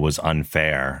to do was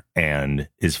unfair and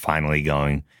is finally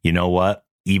going, you know what?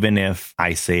 Even if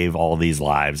I save all these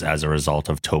lives as a result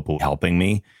of Topa helping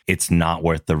me, it's not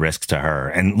worth the risk to her.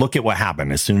 And look at what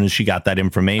happened. As soon as she got that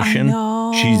information,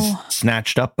 she's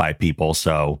snatched up by people.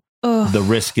 So the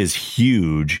risk is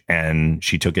huge. And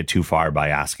she took it too far by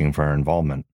asking for her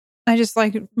involvement. I just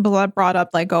brought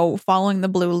up following the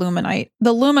blue luminite.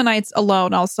 The luminites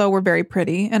alone also were very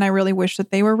pretty. And I really wish that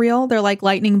they were real. They're like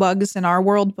lightning bugs in our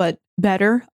world, but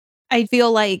better. I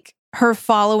feel like her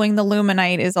following the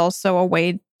luminite is also a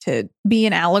way to be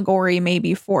an allegory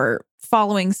maybe for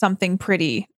following something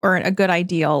pretty or a good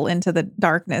ideal into the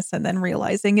darkness and then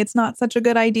realizing it's not such a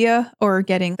good idea or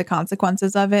getting the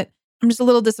consequences of it. I'm just a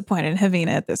little disappointed in Havina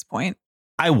at this point.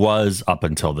 I was up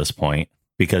until this point,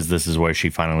 because this is where she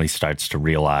finally starts to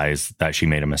realize that she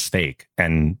made a mistake.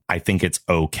 And I think it's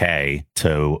okay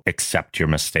to accept your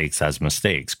mistakes as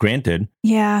mistakes. Granted,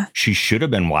 she should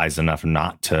have been wise enough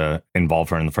not to involve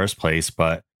her in the first place,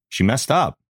 but she messed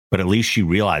up. But at least she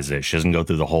realized it. She doesn't go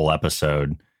through the whole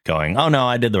episode going, oh no,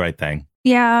 I did the right thing.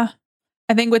 Yeah.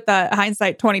 I think with the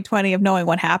hindsight 2020 of knowing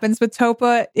what happens with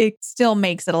Topa, it still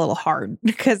makes it a little hard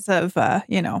because of,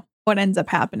 what ends up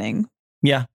happening.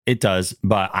 Yeah, it does.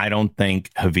 But I don't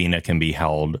think Havina can be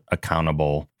held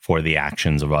accountable for the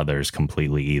actions of others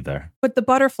completely either. But the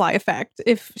butterfly effect,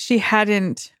 if she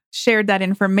hadn't shared that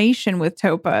information with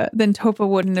Topa, then Topa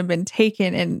wouldn't have been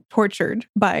taken and tortured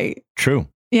by... True.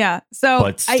 Yeah. So...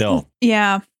 But still,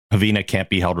 Havina can't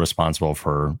be held responsible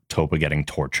for Topa getting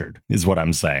tortured, is what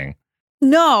I'm saying.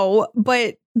 No,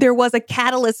 but there was a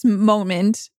catalyst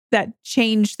moment that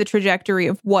changed the trajectory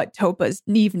of what Topa's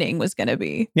evening was going to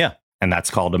be. Yeah. And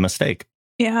that's called a mistake.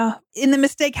 Yeah. And the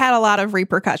mistake had a lot of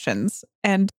repercussions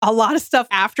and a lot of stuff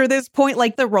after this point,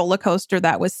 like the roller coaster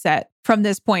that was set from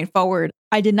this point forward.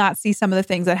 I did not see some of the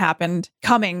things that happened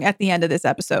coming at the end of this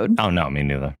episode. Oh, no, me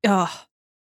neither. Ugh.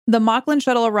 The Moclan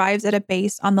shuttle arrives at a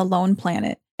base on the lone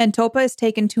planet, and Topa is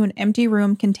taken to an empty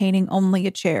room containing only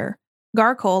a chair.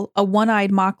 Garkol, a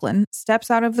one-eyed Moclan, steps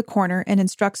out of the corner and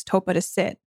instructs Topa to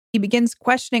sit. He begins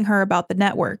questioning her about the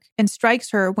network and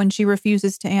strikes her when she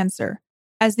refuses to answer.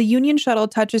 As the Union shuttle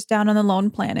touches down on the lone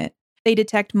planet, they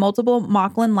detect multiple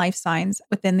Moclan life signs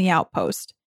within the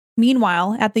outpost.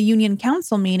 Meanwhile, at the Union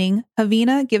Council meeting,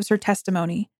 Havina gives her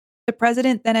testimony. The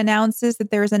president then announces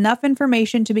that there is enough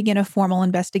information to begin a formal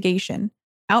investigation.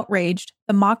 Outraged,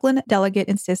 the Moclan delegate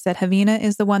insists that Havina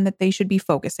is the one that they should be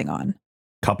focusing on.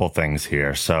 Couple things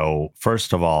here. So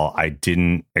first of all, I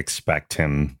didn't expect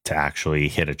him to actually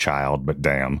hit a child, but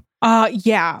damn.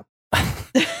 Yeah.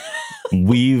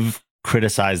 We've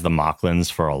criticized the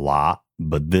Moclans for a lot,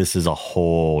 but this is a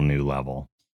whole new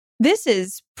level. This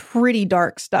is pretty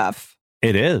dark stuff.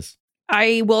 It is.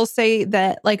 I will say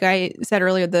that, like I said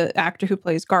earlier, the actor who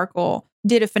plays Garkol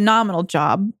did a phenomenal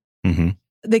job. Mm-hmm.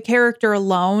 The character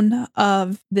alone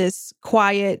of this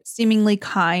quiet, seemingly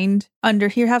kind,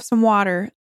 here, have some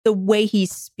water. The way he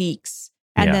speaks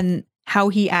and then how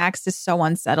he acts is so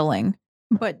unsettling.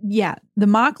 But yeah, the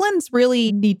Moclans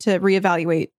really need to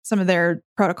reevaluate some of their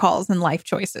protocols and life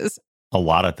choices. a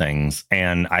lot of things.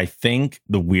 And I think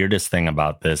the weirdest thing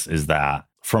about this is that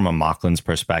from a Moclan's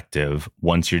perspective,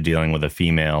 once you're dealing with a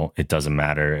female, it doesn't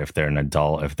matter if they're an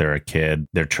adult, if they're a kid,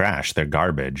 they're trash, they're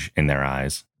garbage in their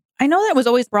eyes. I know that was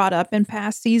always brought up in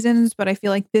past seasons, but I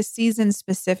feel like this season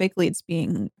specifically, it's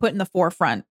being put in the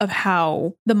forefront of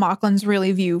how the Moclans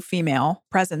really view female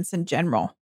presence in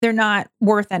general. They're not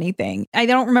worth anything. I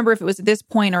don't remember if it was at this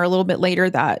point or a little bit later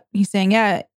that he's saying,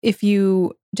 yeah, if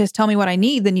you just tell me what I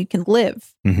need, then you can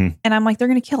live. Mm-hmm. And I'm like, they're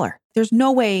going to kill her. There's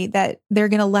no way that they're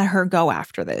going to let her go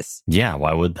after this. Yeah,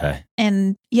 why would they?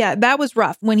 And yeah, that was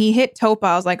rough. When he hit Topa,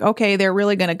 I was like, okay, they're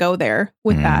really going to go there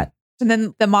with that. And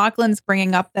then the Moclans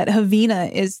bringing up that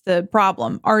Havina is the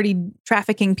problem, already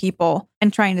trafficking people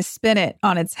and trying to spin it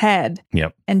on its head.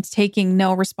 Yep. And taking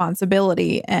no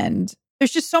responsibility. And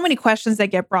there's just so many questions that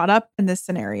get brought up in this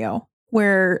scenario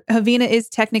where Havina is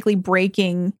technically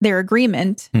breaking their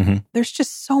agreement. Mm-hmm. There's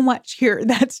just so much here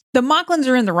that's the Moclans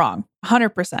are in the wrong,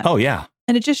 100%. Oh, yeah.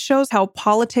 And it just shows how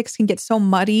politics can get so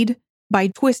muddied by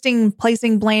twisting,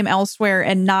 placing blame elsewhere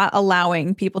and not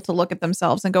allowing people to look at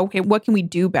themselves and go, okay, what can we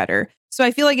do better? So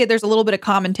I feel like there's a little bit of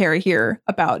commentary here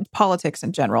about politics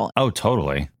in general. Oh,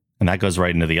 totally. And that goes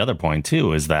right into the other point,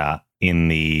 too, is that in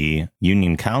the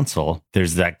Union Council,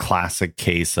 there's that classic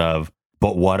case of,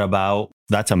 but what about,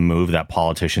 that's a move that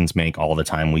politicians make all the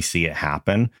time. We see it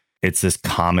happen. It's this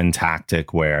common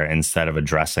tactic where instead of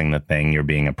addressing the thing you're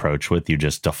being approached with, you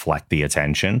just deflect the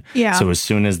attention. Yeah. So as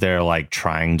soon as they're like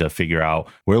trying to figure out,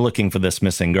 we're looking for this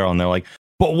missing girl, and they're like,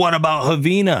 but what about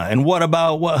Havina? And what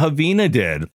about what Havina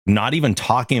did? Not even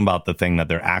talking about the thing that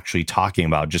they're actually talking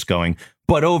about, just going,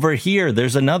 but over here,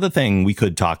 there's another thing we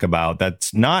could talk about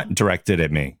that's not directed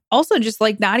at me. Also, just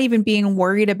like not even being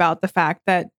worried about the fact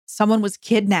that someone was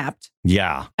kidnapped.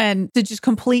 Yeah. And to just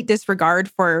complete disregard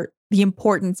for the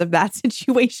importance of that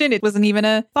situation. It wasn't even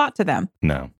a thought to them.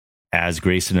 No. As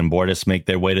Grayson and Bortus make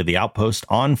their way to the outpost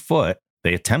on foot,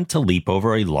 they attempt to leap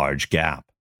over a large gap.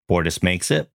 Bortus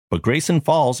makes it, but Grayson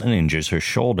falls and injures her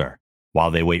shoulder.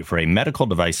 While they wait for a medical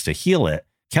device to heal it,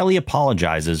 Kelly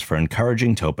apologizes for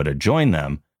encouraging Topa to join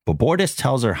them, but Bortus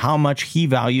tells her how much he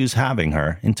values having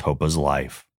her in Topa's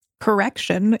life.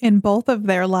 Correction, in both of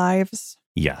their lives.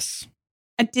 Yes.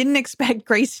 I didn't expect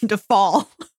Grayson to fall.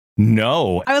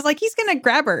 No. I was like, he's going to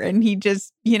grab her. And he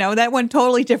just, that went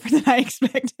totally different than I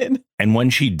expected. And when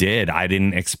she did, I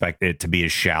didn't expect it to be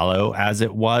as shallow as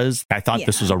it was. I thought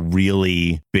this was a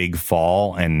really big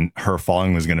fall, and her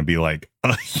falling was going to be like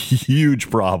a huge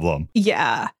problem.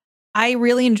 Yeah. I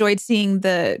really enjoyed seeing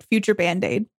the future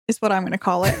Band-Aid, is what I'm going to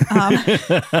call it.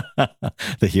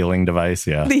 The healing device,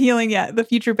 yeah. The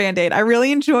future Band-Aid. I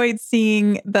really enjoyed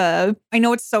seeing I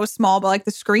know it's so small, but like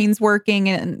the screen's working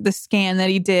and the scan that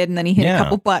he did, and then he hit a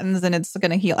couple buttons and it's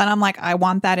going to heal. And I'm like, I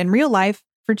want that in real life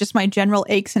for just my general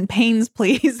aches and pains,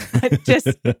 please. But just,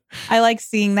 I like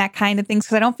seeing that kind of things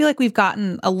because I don't feel like we've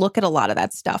gotten a look at a lot of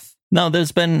that stuff. No,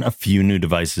 there's been a few new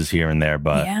devices here and there,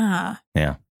 but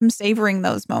yeah. I'm savoring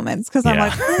those moments because I'm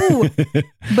like, ooh.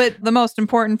 But the most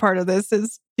important part of this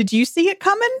is, did you see it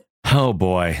coming? Oh,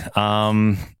 boy.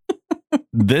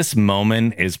 This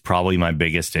moment is probably my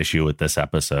biggest issue with this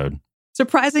episode.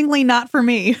 Surprisingly, not for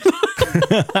me.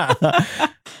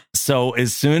 So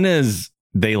as soon as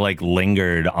they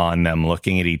lingered on them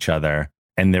looking at each other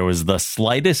and there was the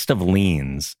slightest of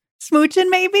leans. Smooching,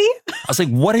 maybe? I was like,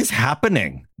 what is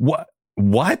happening?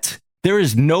 What? There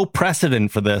is no precedent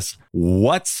for this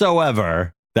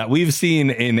whatsoever that we've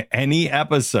seen in any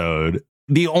episode.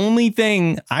 The only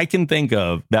thing I can think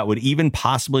of that would even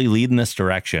possibly lead in this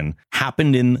direction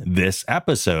happened in this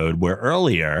episode, where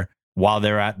earlier, while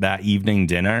they're at that evening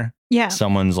dinner,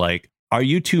 someone's like, are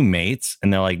you two mates?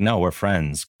 And they're like, no, we're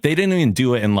friends. They didn't even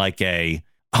do it in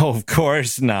oh, of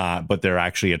course not, but they're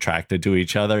actually attracted to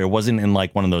each other. It wasn't in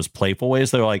one of those playful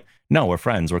ways. They're like, no, we're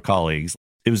friends, we're colleagues.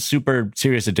 It was super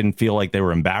serious. It didn't feel like they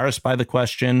were embarrassed by the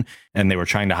question and they were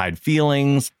trying to hide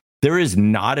feelings. There is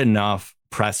not enough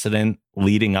precedent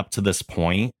leading up to this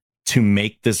point to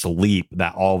make this leap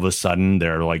that all of a sudden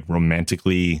they're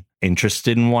romantically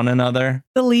interested in one another.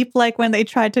 The leap when they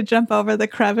tried to jump over the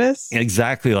crevice?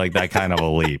 Exactly like that kind of a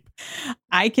leap.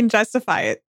 I can justify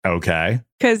it. Okay.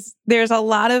 Because there's a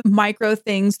lot of micro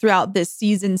things throughout this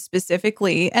season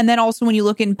specifically. And then also when you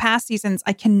look in past seasons,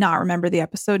 I cannot remember the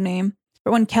episode name.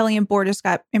 But when Kelly and Bortus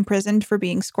got imprisoned for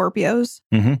being Scorpios,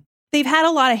 they've had a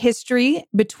lot of history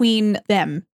between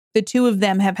them. The two of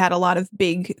them have had a lot of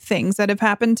big things that have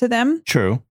happened to them.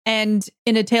 True. And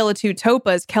in A Tale of Two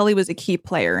Topas, Kelly was a key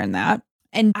player in that.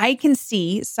 And I can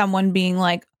see someone being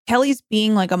like, Kelly's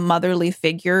being a motherly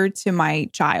figure to my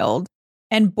child,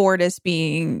 and Bortus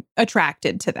being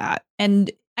attracted to that.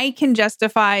 And I can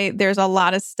justify there's a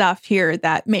lot of stuff here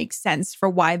that makes sense for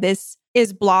why this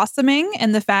is blossoming,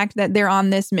 and the fact that they're on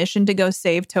this mission to go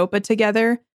save Topa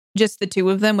together, just the two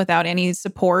of them without any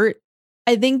support.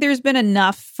 I think there's been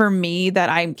enough for me that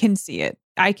I can see it.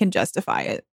 I can justify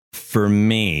it. For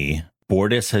me,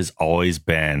 Bortus has always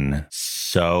been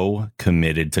so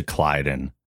committed to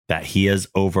Clyden that he has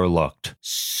overlooked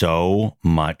so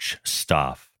much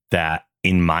stuff that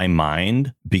in my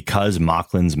mind, because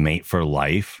Moclan's mate for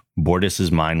life,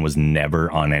 Bortus's mind was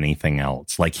never on anything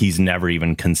else. Like he's never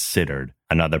even considered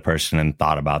another person and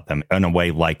thought about them in a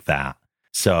way like that.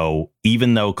 So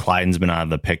even though Clyden's been out of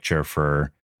the picture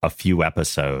for a few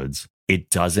episodes, it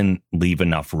doesn't leave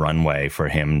enough runway for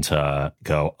him to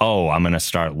go, oh, I'm going to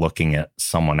start looking at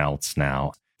someone else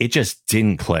now. It just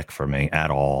didn't click for me at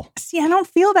all. See, I don't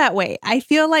feel that way. I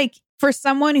feel like for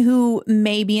someone who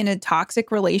may be in a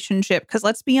toxic relationship, because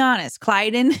let's be honest,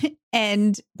 Clyden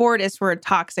and Bortus were a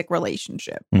toxic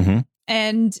relationship. Mm-hmm.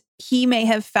 And he may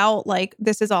have felt like,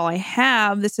 this is all I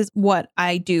have. This is what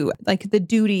I do. Like the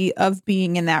duty of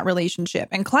being in that relationship.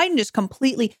 And Clyden just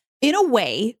completely, in a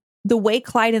way, the way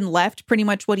Clyden left pretty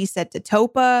much what he said to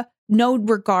Topa, no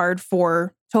regard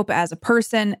for Topa as a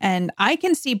person. And I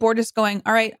can see Bortus going,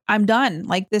 all right, I'm done.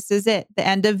 Like, this is it. The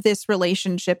end of this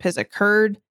relationship has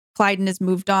occurred. Clyden has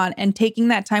moved on, and taking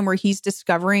that time where he's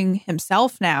discovering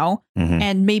himself now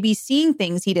and maybe seeing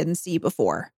things he didn't see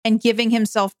before and giving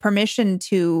himself permission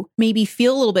to maybe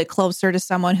feel a little bit closer to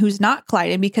someone who's not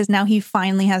Clyden, because now he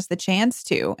finally has the chance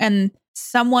to. And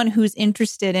someone who's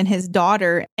interested in his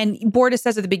daughter. And Bortus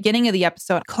says at the beginning of the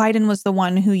episode, Clyden was the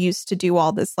one who used to do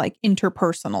all this like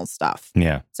interpersonal stuff.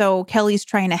 Yeah. So Kelly's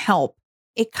trying to help.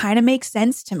 It kind of makes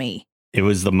sense to me. It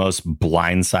was the most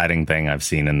blindsiding thing I've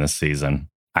seen in this season.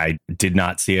 I did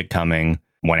not see it coming.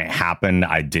 When it happened,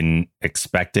 I didn't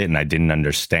expect it and I didn't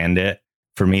understand it.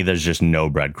 For me, there's just no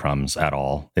breadcrumbs at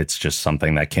all. It's just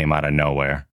something that came out of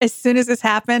nowhere. As soon as this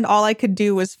happened, all I could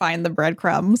do was find the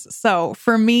breadcrumbs. So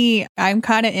for me, I'm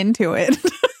kind of into it.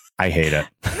 I hate it.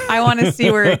 I want to see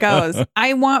where it goes.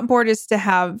 I want Bortus to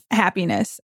have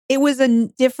happiness. It was a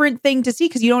different thing to see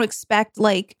because you don't expect,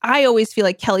 like, I always feel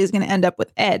like Kelly's going to end up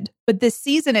with Ed. But this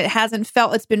season, it hasn't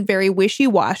felt, it's been very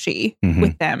wishy-washy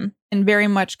with them. And very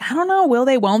much, I don't know, will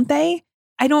they, won't they?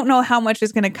 I don't know how much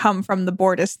is going to come from the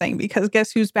Bortus thing, because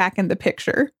guess who's back in the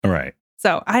picture? Right.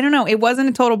 So I don't know. It wasn't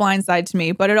a total blindside to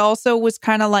me, but it also was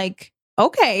kind of like,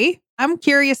 okay, I'm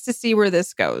curious to see where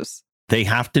this goes. They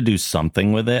have to do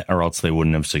something with it, or else they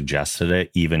wouldn't have suggested it,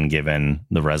 even given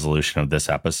the resolution of this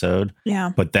episode.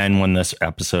 Yeah. But then when this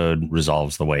episode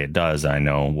resolves the way it does, I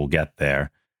know we'll get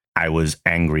there, I was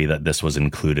angry that this was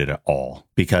included at all,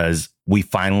 because we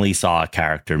finally saw a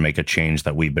character make a change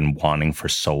that we've been wanting for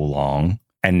so long.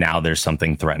 And now there's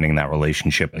something threatening that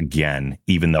relationship again,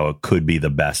 even though it could be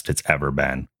the best it's ever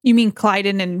been. You mean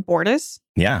Clyden and Bortus?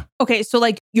 Yeah. Okay, so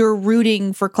like you're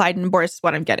rooting for Clyden and Bortus is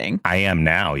what I'm getting. I am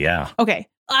now, yeah. Okay.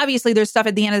 Obviously, there's stuff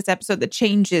at the end of this episode that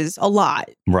changes a lot.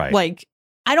 Right. Like,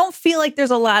 I don't feel like there's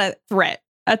a lot of threat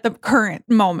at the current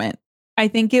moment. I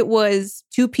think it was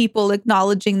two people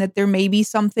acknowledging that there may be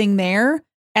something there.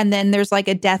 And then there's like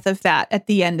a death of that at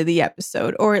the end of the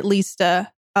episode, or at least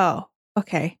oh,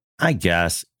 okay. I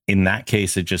guess in that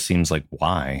case, it just seems like,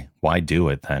 why? Why do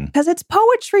it then? Because it's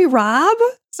poetry, Rob.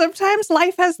 Sometimes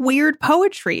life has weird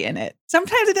poetry in it.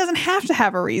 Sometimes it doesn't have to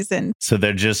have a reason. So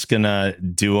they're just going to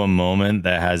do a moment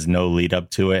that has no lead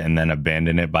up to it and then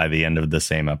abandon it by the end of the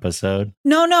same episode?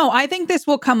 No. I think this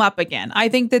will come up again. I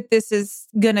think that this is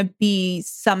going to be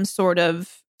some sort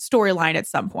of storyline at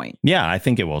some point. Yeah, I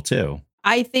think it will too.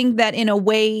 I think that in a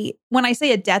way, when I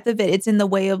say a death of it, it's in the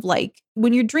way of like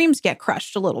when your dreams get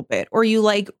crushed a little bit, or you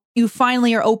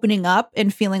finally are opening up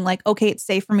and feeling like, okay, it's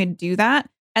safe for me to do that.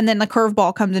 And then the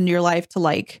curveball comes into your life to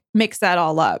like mix that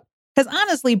all up. Because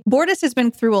honestly, Bortus has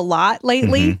been through a lot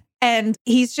lately, and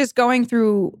he's just going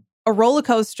through a roller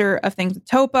coaster of things with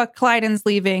Topa. Clyden's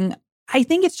leaving. I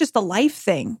think it's just a life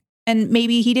thing. And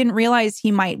maybe he didn't realize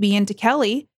he might be into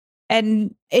Kelly.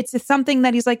 And it's something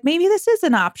that he's like, maybe this is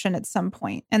an option at some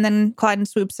point. And then Clyden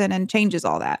swoops in and changes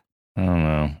all that. I don't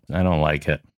know. I don't like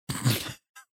it.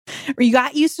 You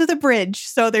got used to the bridge,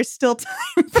 so there's still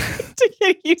time to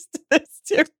get used to this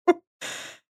too.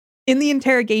 In the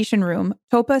interrogation room,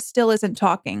 Topa still isn't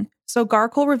talking, so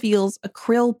Garkle reveals a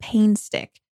krill pain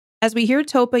stick. As we hear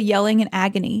Topa yelling in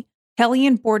agony, Kelly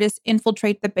and Bortus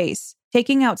infiltrate the base,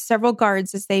 taking out several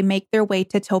guards as they make their way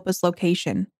to Topa's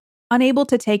location. Unable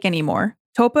to take any more,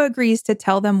 Topa agrees to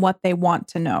tell them what they want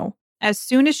to know. As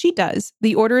soon as she does,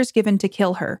 the order is given to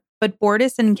kill her, but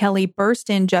Bortus and Kelly burst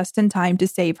in just in time to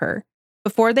save her.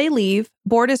 Before they leave,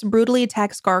 Bortus brutally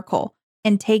attacks Garkle,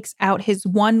 and takes out his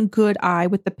one good eye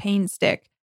with the pain stick.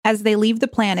 As they leave the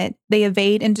planet, they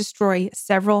evade and destroy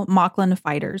several Moclan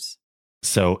fighters.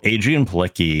 So Adrienne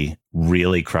Palicki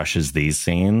really crushes these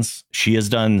scenes. She has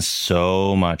done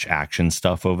so much action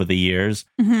stuff over the years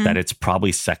that it's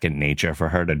probably second nature for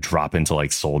her to drop into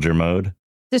like soldier mode.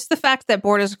 Just the fact that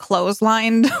Bortus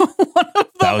clotheslined one of them.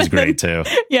 That was great too.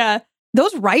 Yeah.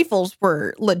 Those rifles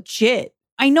were legit.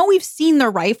 I know we've seen the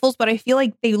rifles, but I feel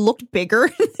like they looked bigger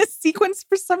in this sequence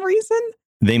for some reason.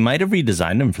 They might have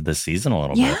redesigned them for this season a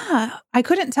little bit. Yeah, I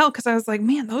couldn't tell because I was like,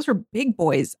 man, those are big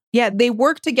boys. Yeah, they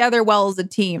work together well as a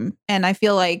team. And I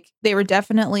feel like they were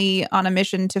definitely on a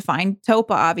mission to find Topa,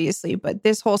 obviously. But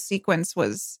this whole sequence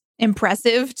was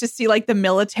impressive to see like the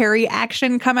military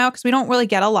action come out because we don't really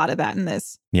get a lot of that in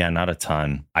this. Yeah, not a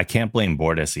ton. I can't blame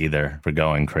Bortus either for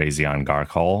going crazy on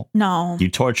Garkhol. No. You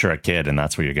torture a kid and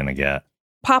that's what you're going to get.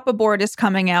 Papa Bortus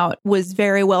coming out was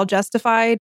very well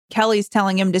justified. Kelly's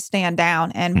telling him to stand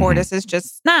down and Bortus is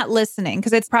just not listening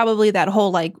because it's probably that whole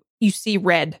like you see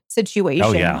red situation.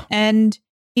 Oh, yeah. And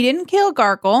he didn't kill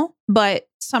Garkhol, but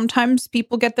sometimes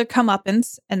people get their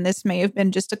comeuppance and this may have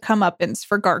been just a comeuppance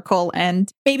for Garkhol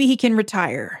and maybe he can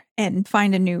retire and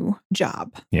find a new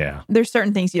job. Yeah. There's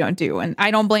certain things you don't do and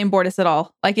I don't blame Bortus at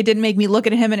all. Like it didn't make me look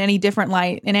at him in any different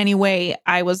light in any way.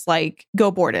 I was like,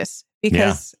 go Bortus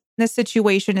because this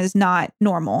situation is not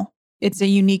normal. It's a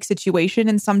unique situation,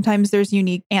 and sometimes there's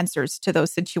unique answers to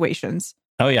those situations.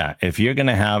 Oh, yeah. If you're going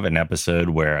to have an episode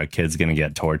where a kid's going to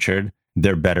get tortured,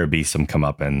 there better be some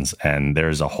comeuppance, and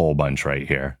there's a whole bunch right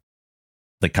here.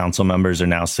 The council members are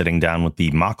now sitting down with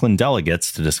the Moclan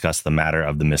delegates to discuss the matter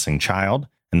of the missing child,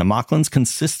 and the Moclans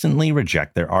consistently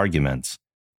reject their arguments.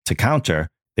 To counter,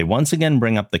 they once again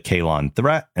bring up the Kaylon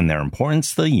threat and their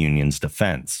importance to the Union's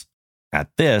defense.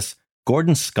 At this,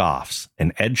 Gordon scoffs,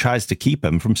 and Ed tries to keep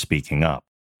him from speaking up.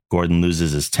 Gordon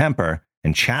loses his temper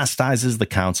and chastises the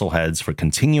council heads for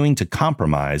continuing to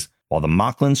compromise while the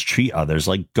Moclans treat others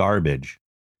like garbage.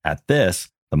 At this,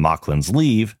 the Moclans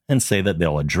leave and say that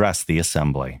they'll address the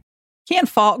assembly. Can't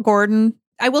fault Gordon.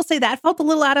 I will say that felt a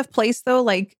little out of place, though.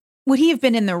 Like, would he have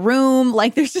been in the room?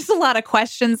 Like, there's just a lot of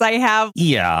questions I have.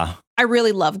 Yeah. I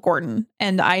really love Gordon,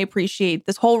 and I appreciate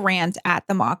this whole rant at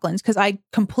the Moclans because I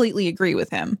completely agree with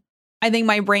him. I think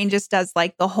my brain just does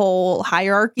like the whole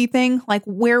hierarchy thing. Like,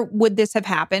 where would this have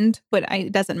happened? But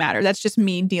it doesn't matter. That's just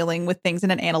me dealing with things in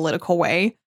an analytical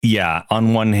way. Yeah.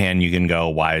 On one hand, you can go,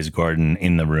 why is Gordon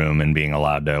in the room and being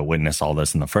allowed to witness all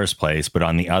this in the first place? But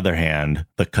on the other hand,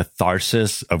 the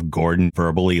catharsis of Gordon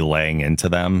verbally laying into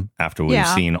them after we've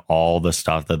seen all the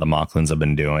stuff that the Moclans have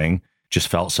been doing just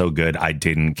felt so good. I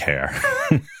didn't care.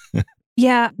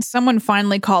 Yeah, someone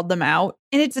finally called them out.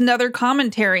 And it's another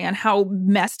commentary on how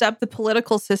messed up the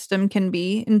political system can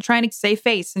be and trying to save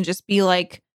face and just be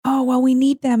like, oh, well, we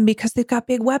need them because they've got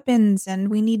big weapons and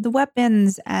we need the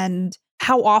weapons, and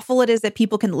how awful it is that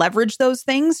people can leverage those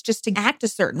things just to act a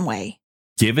certain way.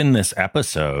 Given this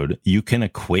episode, you can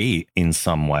equate in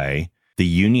some way the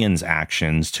Union's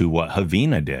actions to what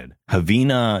Havina did.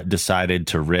 Havina decided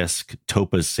to risk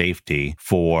Topa's safety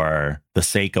for the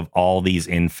sake of all these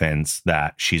infants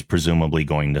that she's presumably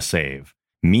going to save.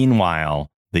 Meanwhile,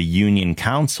 the Union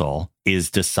Council is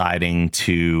deciding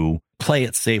to play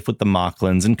it safe with the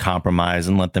Moclans and compromise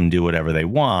and let them do whatever they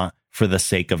want for the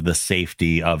sake of the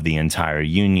safety of the entire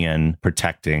Union,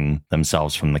 protecting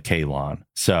themselves from the Kaylon.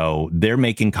 So they're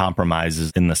making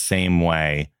compromises in the same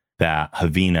way that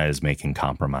Havina is making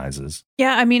compromises.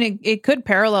 Yeah, I mean, it could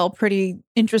parallel pretty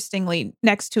interestingly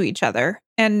next to each other.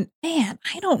 And man,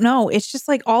 I don't know. It's just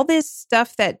like all this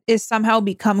stuff that is somehow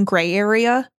become gray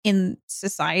area in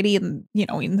society and, you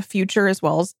know, in the future as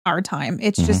well as our time.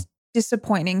 It's just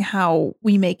disappointing how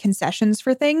we make concessions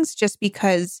for things just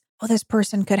because, oh, this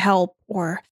person could help,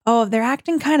 or, oh, they're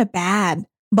acting kind of bad,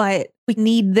 but we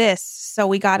need this, so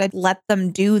we got to let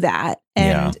them do that.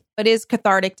 And it is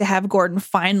cathartic to have Gordon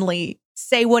finally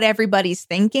say what everybody's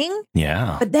thinking.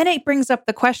 Yeah. But then it brings up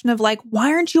the question of like,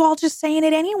 why aren't you all just saying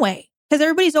it anyway? Because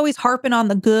everybody's always harping on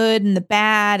the good and the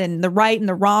bad and the right and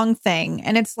the wrong thing.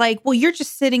 And it's like, well, you're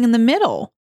just sitting in the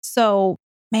middle. So,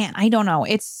 man, I don't know.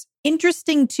 It's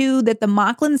interesting, too, that the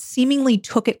Moclans seemingly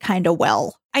took it kind of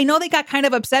well. I know they got kind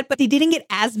of upset, but they didn't get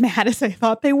as mad as I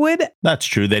thought they would. That's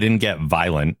true. They didn't get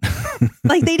violent.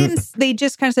 Like they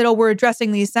just kind of said, oh, we're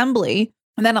addressing the assembly.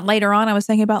 And then later on, I was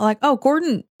thinking about like, oh,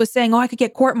 Gordon was saying, oh, I could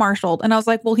get court-martialed. And I was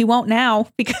like, well, he won't now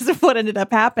because of what ended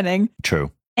up happening.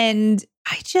 True. And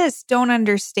I just don't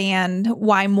understand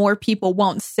why more people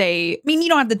won't say, I mean, you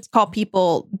don't have to call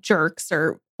people jerks,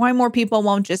 or why more people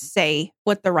won't just say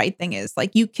what the right thing is.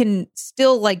 Like, you can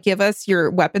still like give us your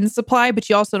weapons supply, but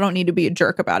you also don't need to be a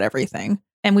jerk about everything.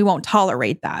 and we won't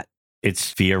tolerate that.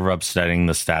 It's fear of upsetting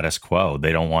the status quo.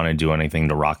 They don't want to do anything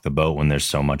to rock the boat when there's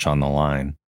so much on the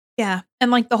line. Yeah.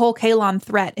 And like the whole Kalon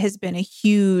threat has been a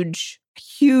huge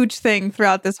thing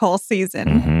throughout this whole season.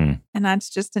 Mm-hmm. And that's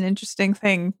just an interesting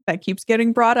thing that keeps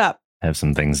getting brought up. I have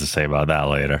some things to say about that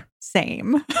later.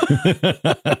 Same.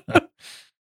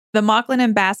 The Moclan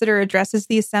ambassador addresses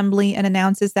the assembly and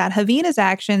announces that Havina's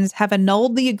actions have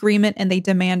annulled the agreement and they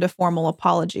demand a formal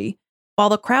apology. While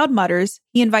the crowd mutters,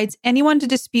 he invites anyone to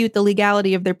dispute the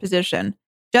legality of their position.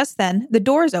 Just then, the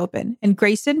doors open, and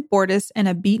Grayson, Bortus, and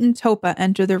a beaten Topa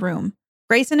enter the room.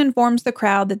 Grayson informs the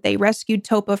crowd that they rescued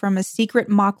Topa from a secret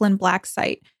Moclan black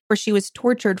site, where she was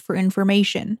tortured for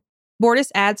information.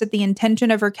 Bortus adds that the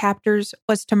intention of her captors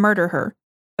was to murder her.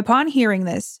 Upon hearing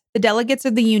this, the delegates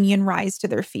of the Union rise to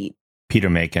their feet. Peter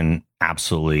Macon,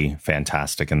 absolutely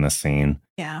fantastic in this scene.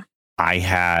 Yeah. I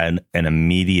had an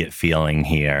immediate feeling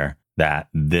here that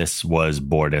this was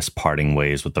Bortus parting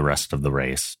ways with the rest of the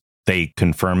race. They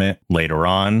confirm it later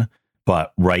on,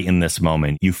 but right in this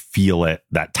moment, you feel it,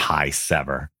 that tie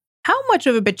sever. How much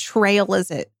of a betrayal is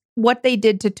it? What they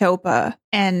did to Topa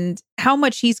and how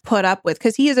much he's put up with,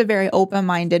 because he is a very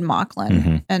open-minded Moclan.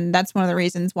 Mm-hmm. And that's one of the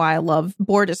reasons why I love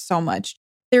Bortus so much.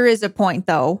 There is a point,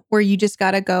 though, where you just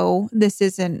got to go, this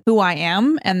isn't who I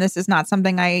am, and this is not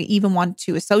something I even want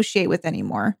to associate with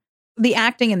anymore. The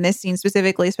acting in this scene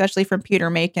specifically, especially from Peter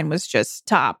Macon, was just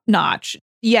top notch.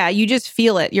 Yeah, you just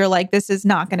feel it. You're like, this is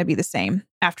not going to be the same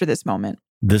after this moment.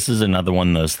 This is another one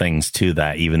of those things, too,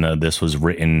 that even though this was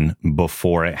written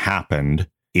before it happened,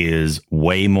 is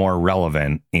way more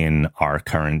relevant in our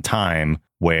current time,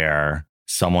 where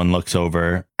someone looks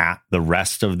over at the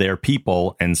rest of their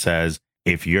people and says,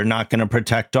 if you're not going to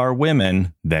protect our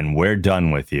women, then we're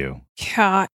done with you.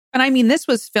 Yeah. And I mean, this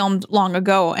was filmed long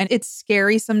ago, and it's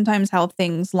scary sometimes how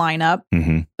things line up,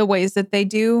 the ways that they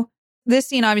do. This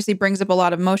scene obviously brings up a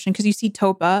lot of emotion because you see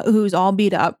Topa, who's all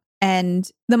beat up, and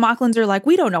the Moclans are like,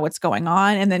 we don't know what's going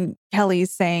on. And then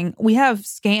Kelly's saying, we have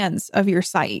scans of your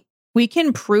site. We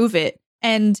can prove it.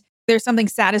 And there's something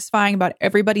satisfying about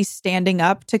everybody standing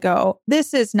up to go,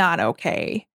 this is not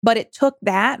okay. But it took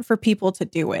that for people to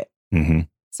do it. Mm-hmm.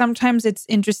 Sometimes it's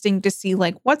interesting to see,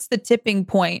 like, what's the tipping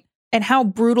point and how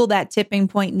brutal that tipping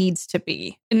point needs to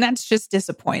be. And that's just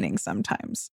disappointing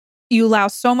sometimes. You allow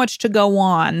so much to go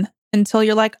on until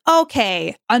you're like,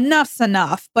 okay, enough's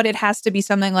enough. But it has to be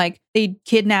something like they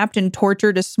kidnapped and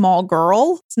tortured a small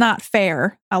girl. It's not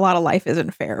fair. A lot of life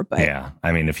isn't fair. But yeah,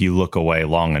 I mean, if you look away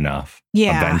long enough,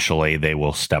 eventually they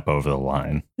will step over the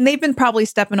line. And they've been probably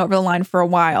stepping over the line for a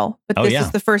while. But this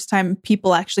is the first time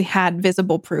people actually had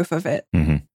visible proof of it.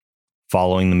 Mm-hmm.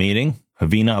 Following the meeting,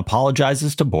 Havina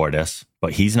apologizes to Bortus,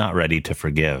 but he's not ready to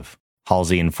forgive.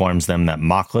 Halsey informs them that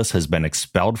Moclus has been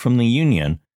expelled from the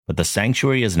Union, but the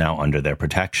sanctuary is now under their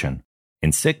protection.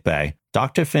 In sickbay,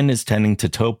 Dr. Finn is tending to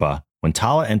Topa when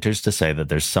Tala enters to say that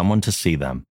there's someone to see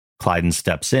them. Clyden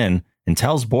steps in and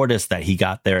tells Bortus that he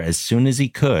got there as soon as he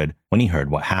could when he heard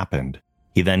what happened.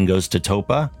 He then goes to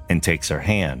Topa and takes her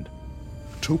hand.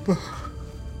 Topa,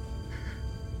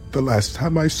 the last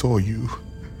time I saw you,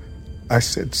 I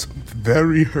said some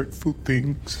very hurtful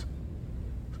things.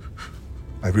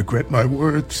 I regret my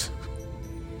words.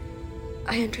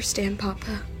 I understand,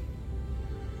 Papa.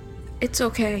 It's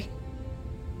okay.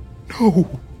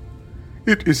 No,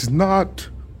 it is not.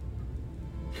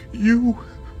 You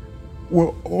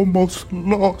were almost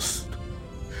lost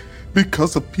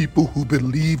because of people who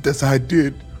believed as I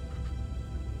did.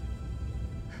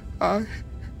 I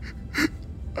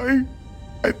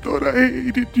thought I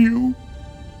hated you.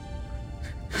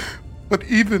 But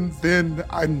even then,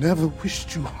 I never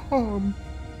wished you harm.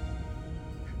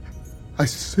 I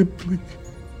simply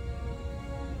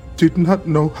did not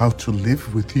know how to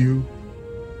live with you.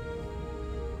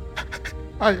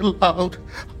 I allowed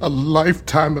a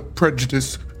lifetime of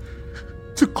prejudice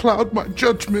to cloud my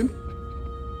judgment.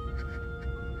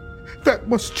 That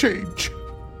must change.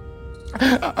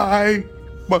 I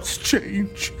must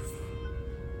change.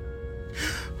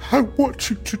 I want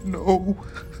you to know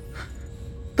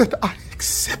that I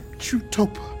accept you,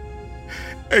 Topa,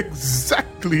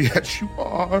 exactly as you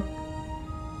are.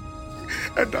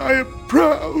 And I am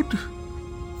proud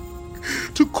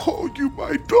to call you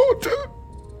my daughter.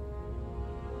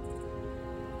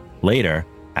 Later,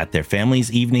 at their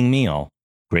family's evening meal,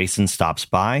 Grayson stops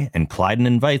by and Clyden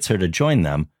invites her to join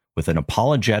them with an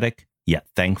apologetic yet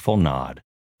thankful nod.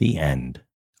 The end.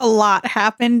 A lot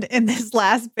happened in this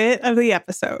last bit of the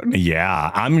episode. Yeah,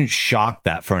 I'm shocked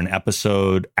that for an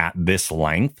episode at this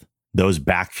length, those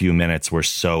back few minutes were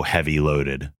so heavy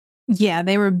loaded. Yeah,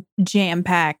 they were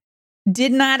jam-packed.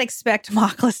 did not expect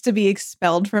Mockless to be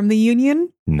expelled from the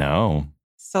Union. No.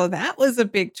 So that was a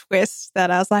big twist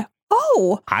that I was like,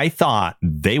 oh. I thought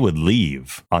they would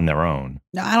leave on their own.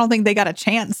 No, I don't think they got a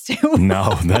chance to.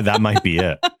 No, that might be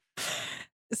it.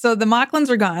 So the Mocklins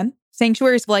are gone.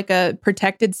 Sanctuary's like a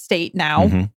protected state now.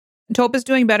 Mm-hmm. Topa's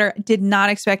doing better. Did not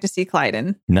expect to see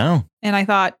Clyden. No. And I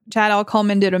thought Chad L.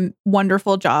 Coleman did a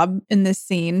wonderful job in this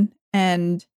scene.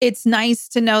 And it's nice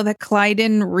to know that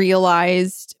Clyden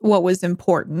realized what was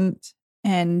important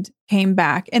and came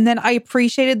back. And then I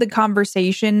appreciated the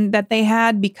conversation that they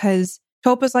had because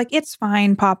Topa's like, it's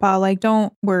fine, Papa. Like,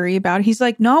 don't worry about it. He's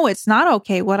like, no, it's not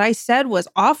okay. What I said was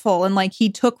awful. And like, he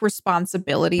took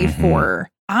responsibility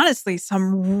for, honestly,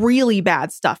 some really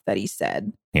bad stuff that he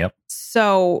said. Yep.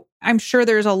 So I'm sure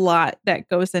there's a lot that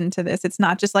goes into this. It's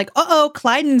not just like, uh-oh,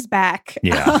 Clyden's back.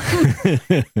 Yeah.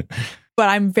 But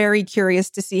I'm very curious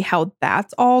to see how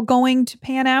that's all going to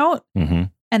pan out. Mm-hmm.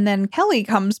 And then Kelly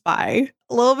comes by.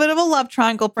 A little bit of a love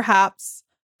triangle, perhaps.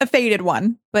 A faded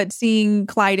one. But seeing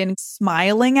Clyden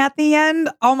smiling at the end,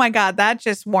 oh my God, that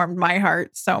just warmed my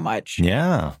heart so much.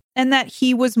 Yeah. And that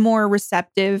he was more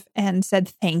receptive and said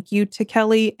thank you to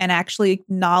Kelly and actually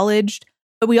acknowledged.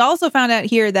 But we also found out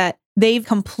here that they've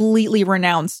completely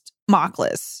renounced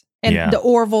Mockless. And the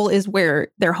Orville is where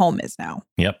their home is now.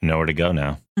 Yep. Nowhere to go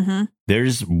now. Mm-hmm.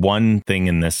 There's one thing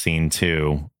in this scene,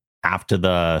 too. After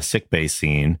the sickbay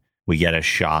scene, we get a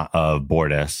shot of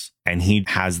Bortus and he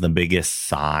has the biggest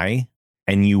sigh.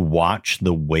 And you watch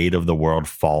the weight of the world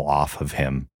fall off of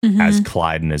him as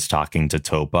Clyden is talking to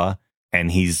Topa.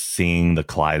 And he's seeing the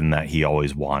Clyden that he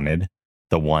always wanted.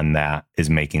 The one that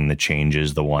is making the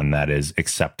changes. The one that is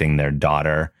accepting their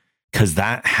daughter. Because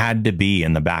that had to be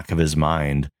in the back of his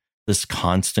mind. This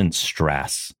constant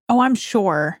stress. Oh, I'm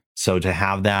sure. So to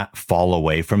have that fall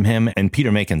away from him, and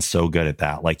Peter Macon's so good at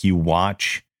that. Like you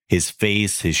watch his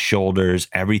face, his shoulders,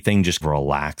 everything just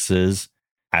relaxes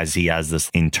as he has this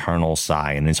internal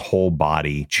sigh and his whole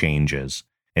body changes.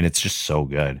 And it's just so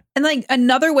good. And like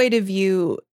another way to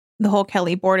view the whole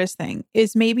Kelly Bortus thing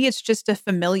is maybe it's just a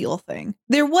familial thing.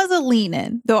 There was a lean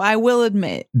in, though I will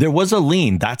admit. There was a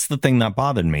lean. That's the thing that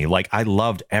bothered me. Like I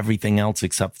loved everything else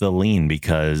except the lean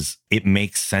because it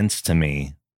makes sense to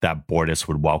me that Bortus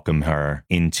would welcome her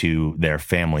into their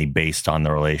family based on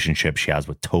the relationship she has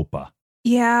with Topa.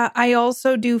 Yeah, I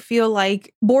also do feel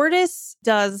like Bortus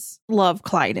does love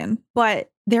Clyden,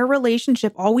 but their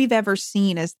relationship, all we've ever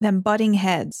seen is them butting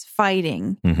heads,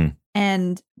 fighting. Mm-hmm.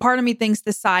 And part of me thinks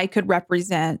the sigh could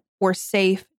represent we're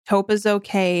safe, Topa's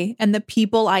okay, and the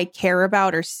people I care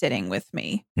about are sitting with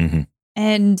me. Mm-hmm.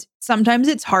 And sometimes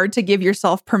it's hard to give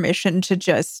yourself permission to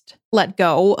just let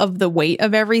go of the weight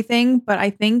of everything. But I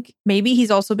think maybe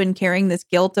he's also been carrying this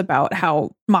guilt about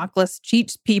how Mockless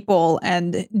cheats people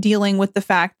and dealing with the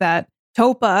fact that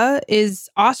Topa is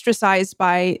ostracized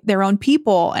by their own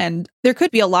people. And there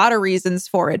could be a lot of reasons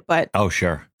for it. But oh,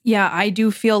 sure. Yeah, I do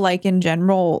feel like in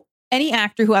general, any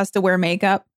actor who has to wear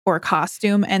makeup or a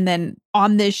costume and then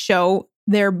on this show,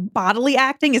 their bodily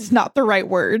acting is not the right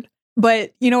word.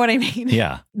 But you know what I mean?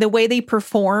 Yeah. The way they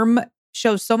perform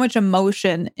shows so much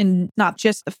emotion in not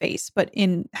just the face, but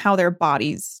in how their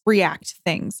bodies react to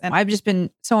things. And I've just been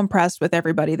so impressed with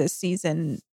everybody this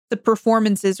season. The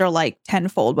performances are like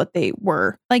tenfold what they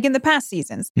were like in the past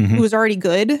seasons. Mm-hmm. It was already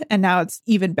good and now it's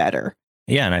even better.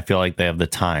 Yeah, and I feel like they have the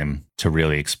time to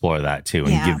really explore that too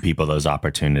and give people those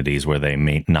opportunities where they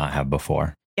may not have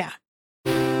before. Yeah.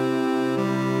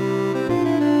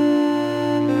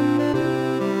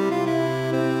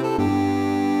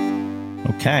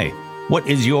 Okay. What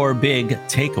is your big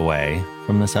takeaway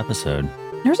from this episode?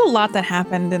 There's a lot that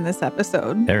happened in this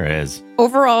episode. There is.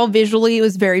 Overall, visually, it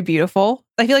was very beautiful.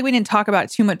 I feel like we didn't talk about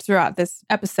it too much throughout this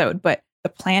episode, but the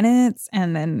planets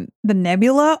and then the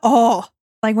nebula. Oh,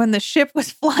 like when the ship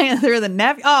was flying through the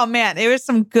nebula. Oh, man, it was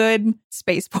some good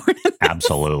spaceport.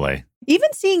 Absolutely.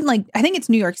 Even seeing like, I think it's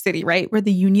New York City, right? Where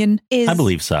the Union is. I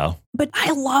believe so. But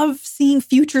I love seeing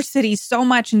future cities so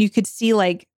much. And you could see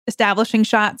like establishing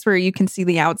shots where you can see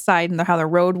the outside and how the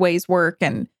roadways work.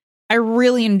 And I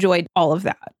really enjoyed all of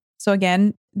that. So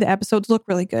again, the episodes look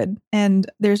really good. And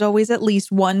there's always at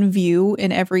least one view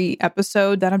in every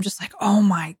episode that I'm just like, oh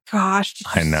my gosh, did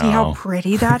you see how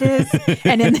pretty that is?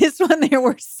 And in this one, there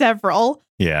were several.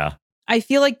 Yeah. I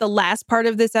feel like the last part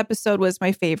of this episode was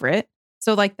my favorite.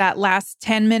 So like that last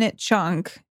 10-minute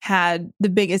chunk had the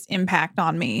biggest impact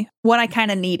on me. What I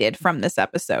kind of needed from this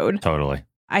episode. Totally.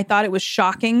 I thought it was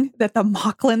shocking that the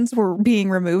Mocklins were being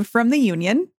removed from the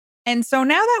Union. And so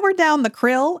now that we're down the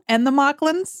Krill and the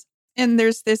Mocklins, and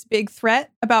there's this big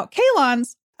threat about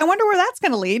Kalons, I wonder where that's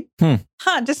going to lead.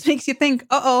 Just makes you think,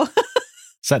 uh-oh.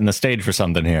 Setting the stage for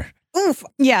something here. Ooh, oof.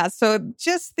 Yeah. So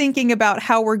just thinking about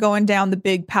how we're going down the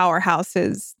big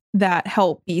powerhouses that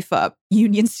help beef up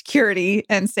Union security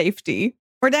and safety.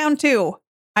 We're down 2.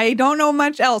 I don't know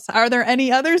much else. Are there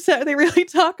any others that they really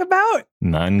talk about?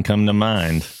 None come to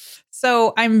mind.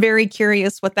 So I'm very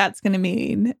curious what that's going to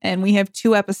mean. And we have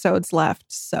 2 episodes left.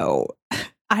 So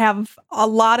I have a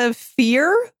lot of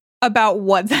fear about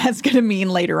what that's going to mean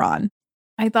later on.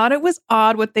 I thought it was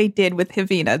odd what they did with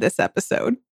Havina this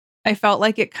episode. I felt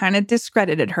like it kind of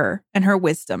discredited her and her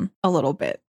wisdom a little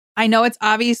bit. I know it's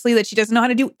obviously that she doesn't know how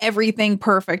to do everything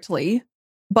perfectly,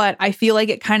 but I feel like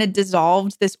it kind of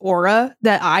dissolved this aura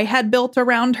that I had built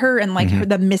around her and like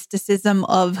the mysticism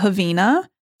of Havina.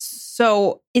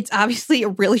 So it's obviously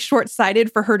really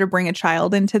short-sighted for her to bring a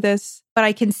child into this, but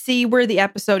I can see where the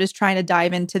episode is trying to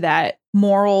dive into that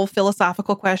moral,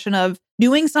 philosophical question of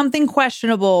doing something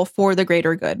questionable for the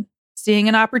greater good, seeing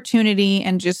an opportunity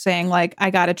and just saying like,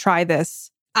 I got to try this.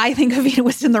 I think Havina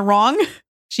was in the wrong.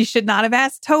 She should not have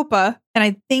asked Topa. And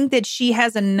I think that she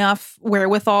has enough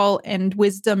wherewithal and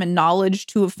wisdom and knowledge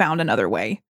to have found another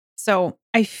way. So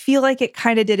I feel like it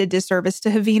kind of did a disservice to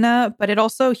Havina, but it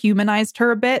also humanized her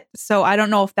a bit. So I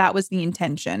don't know if that was the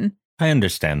intention. I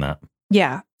understand that.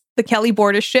 Yeah. The Kelly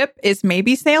Borda ship is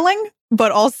maybe sailing,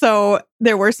 but also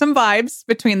there were some vibes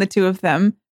between the 2 of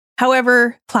them.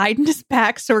 However, Clyden is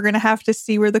back, so we're going to have to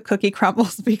see where the cookie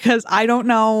crumbles because I don't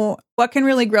know what can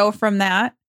really grow from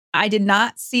that. I did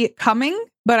not see it coming,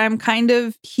 but I'm kind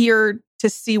of here to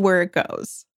see where it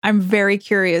goes. I'm very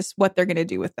curious what they're going to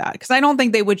do with that because I don't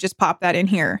think they would just pop that in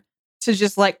here to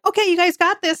just like, okay, you guys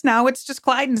got this now. It's just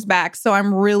Clyden's back. So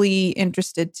I'm really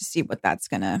interested to see what that's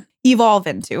going to evolve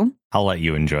into. I'll let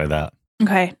you enjoy that.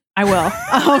 Okay, I will.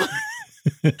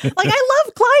 Like, I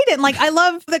love Clyden. Like, I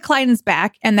love that Clyden's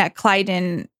back and that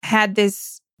Clyden had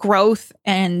this growth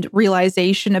and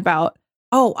realization about,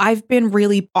 oh, I've been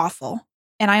really awful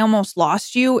and I almost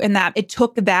lost you. And that it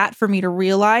took that for me to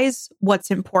realize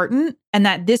what's important and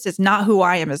that this is not who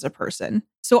I am as a person.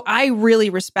 So I really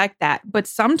respect that. But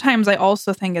sometimes I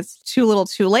also think it's too little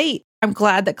too late. I'm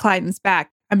glad that Clyden's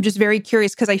back. I'm just very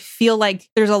curious because I feel like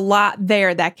there's a lot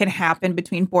there that can happen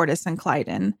between Bordas and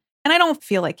Clyden. And I don't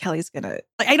feel like Kelly's going to,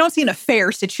 like, I don't see an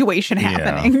affair situation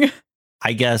happening. Yeah.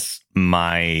 I guess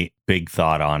my big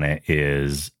thought on it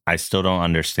is I still don't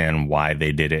understand why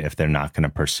they did it if they're not going to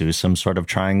pursue some sort of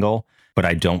triangle. But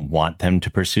I don't want them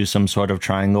to pursue some sort of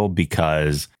triangle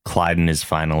because Clyden is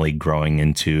finally growing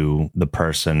into the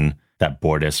person that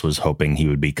Bordas was hoping he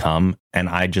would become. And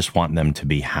I just want them to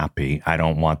be happy. I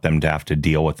don't want them to have to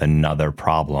deal with another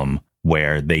problem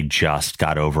where they just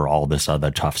got over all this other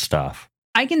tough stuff.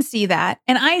 I can see that.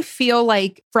 And I feel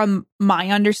like from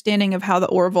my understanding of how the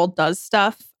Orville does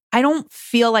stuff, I don't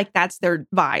feel like that's their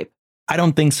vibe. I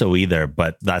don't think so either,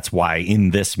 but that's why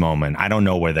in this moment, I don't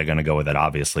know where they're going to go with it,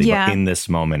 obviously. Yeah. But in this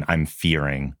moment, I'm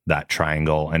fearing that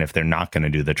triangle. And if they're not going to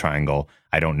do the triangle,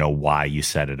 I don't know why you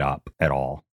set it up at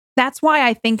all. That's why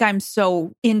I think I'm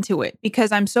so into it,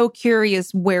 because I'm so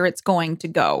curious where it's going to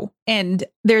go. And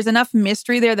there's enough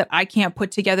mystery there that I can't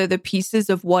put together the pieces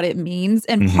of what it means.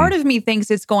 And part of me thinks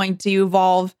it's going to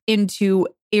evolve into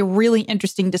a really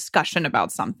interesting discussion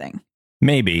about something.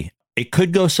 Maybe. It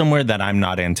could go somewhere that I'm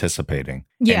not anticipating.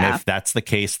 Yeah. And if that's the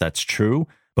case, that's true.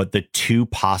 But the 2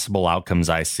 possible outcomes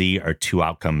I see are 2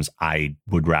 outcomes I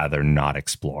would rather not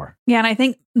explore. Yeah. And I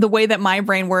think the way that my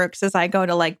brain works is I go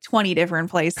to like 20 different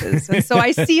places. And so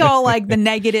I see all like the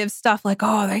negative stuff, like,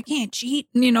 oh, they can't cheat,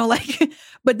 you know, like,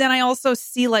 but then I also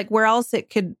see like where else it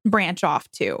could branch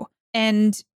off to.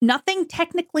 And nothing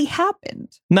technically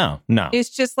happened. No. It's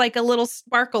just like a little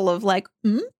sparkle of like,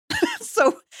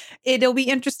 So it'll be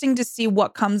interesting to see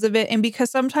what comes of it. And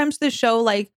because sometimes the show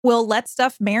like will let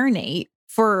stuff marinate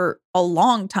for a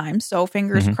long time. So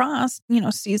fingers crossed, you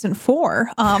know, season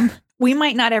 4, we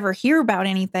might not ever hear about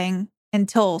anything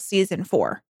until season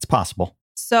 4. It's possible.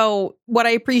 So what I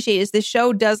appreciate is this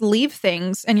show does leave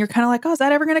things and you're kind of like, oh, is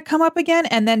that ever going to come up again?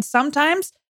 And then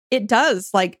sometimes it does,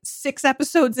 like 6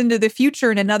 episodes into the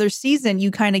future in another season,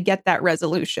 you kind of get that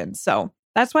resolution. So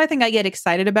that's why I think I get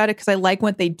excited about it, because I like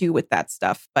what they do with that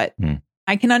stuff. But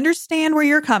I can understand where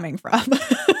you're coming from.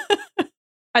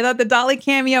 I thought the Dolly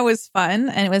cameo was fun,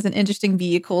 and it was an interesting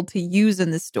vehicle to use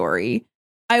in the story.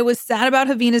 I was sad about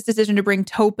Havina's decision to bring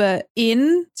Topa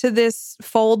into this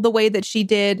fold the way that she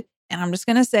did. And I'm just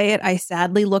going to say it. I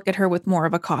sadly look at her with more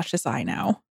of a cautious eye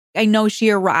now. I know she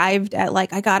arrived at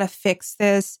like, I got to fix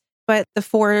this. But the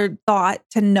forethought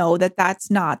to know that that's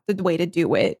not the way to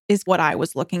do it is what I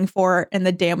was looking for. And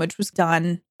the damage was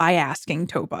done by asking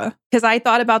Topa. Because I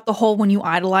thought about the whole, when you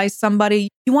idolize somebody,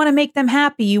 you want to make them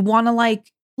happy. You want to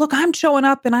like look, I'm showing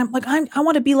up and I'm like, I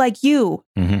want to be like you.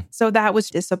 Mm-hmm. So that was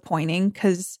disappointing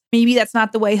because maybe that's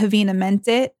not the way Havina meant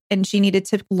it. And she needed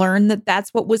to learn that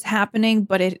that's what was happening,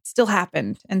 but it still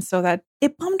happened. And so that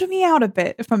it bummed me out a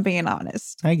bit, if I'm being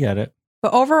honest. I get it.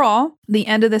 But overall, the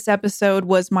end of this episode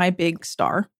was my big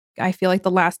star. I feel like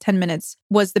the last 10 minutes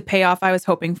was the payoff I was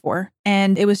hoping for.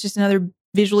 And it was just another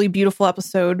visually beautiful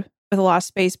episode with a lot of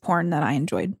space porn that I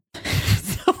enjoyed.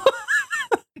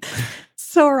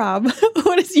 So, Rob,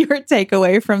 what is your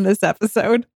takeaway from this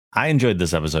episode? I enjoyed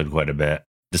this episode quite a bit.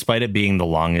 Despite it being the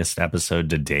longest episode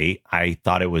to date, I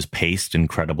thought it was paced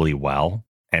incredibly well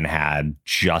and had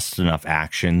just enough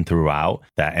action throughout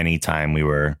that anytime we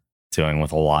were dealing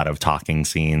with a lot of talking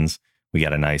scenes, we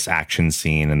get a nice action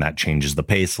scene and that changes the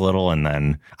pace a little. And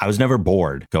then I was never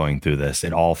bored going through this.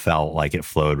 It all felt like it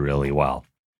flowed really well.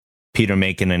 Peter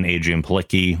Macon and Adrian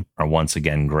Palicki are once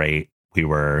again great. We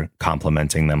were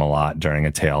complimenting them a lot during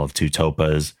A Tale of Two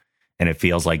Topas, and it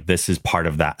feels like this is part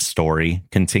of that story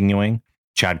continuing.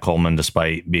 Chad Coleman,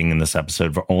 despite being in this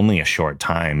episode for only a short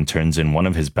time, turns in one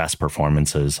of his best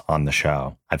performances on the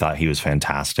show. I thought he was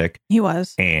fantastic. He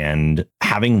was. And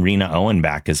having Rena Owen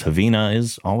back as Havina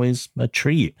is always a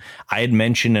treat. I had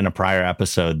mentioned in a prior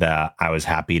episode that I was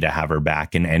happy to have her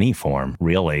back in any form,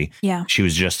 really. Yeah. She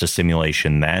was just a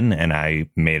simulation then, and I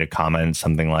made a comment,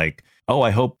 something like, oh,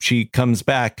 I hope she comes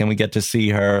back and we get to see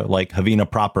her like Havina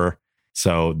proper.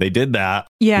 So they did that.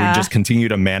 Yeah. We just continue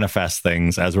to manifest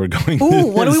things as we're going. Ooh,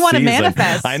 what do we want to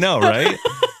manifest? I know, right?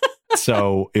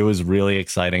 So it was really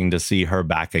exciting to see her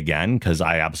back again because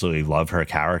I absolutely love her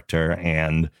character.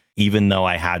 And even though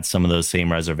I had some of those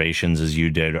same reservations as you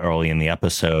did early in the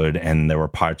episode, and there were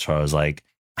parts where I was like,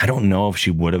 I don't know if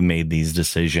she would have made these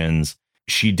decisions.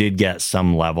 She did get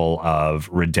some level of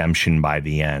redemption by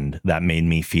the end that made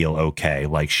me feel okay.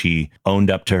 Like she owned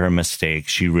up to her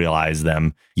mistakes. She realized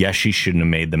them. Yes, she shouldn't have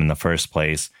made them in the first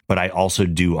place. But I also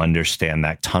do understand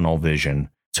that tunnel vision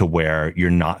to where you're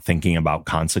not thinking about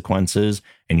consequences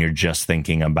and you're just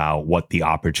thinking about what the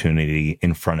opportunity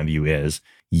in front of you is.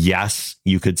 Yes,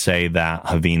 you could say that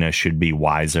Havina should be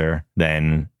wiser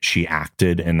than she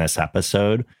acted in this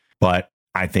episode, but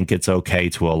I think it's okay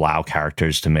to allow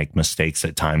characters to make mistakes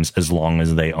at times as long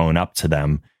as they own up to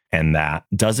them. And that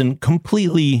doesn't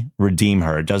completely redeem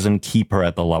her. It doesn't keep her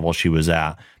at the level she was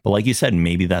at. But like you said,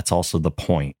 maybe that's also the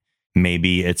point.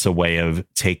 Maybe it's a way of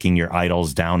taking your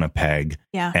idols down a peg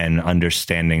and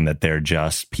understanding that they're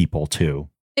just people too.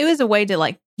 It was a way to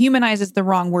like humanize is the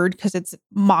wrong word because it's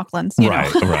Mocklins, you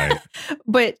know? Right.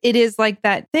 But it is like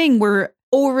that thing where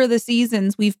over the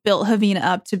seasons, we've built Havina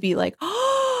up to be like,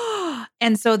 oh,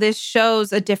 and so this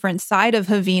shows a different side of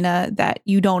Havina that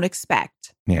you don't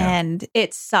expect. Yeah. And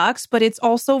it sucks, but it's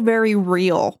also very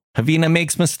real. Havina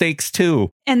makes mistakes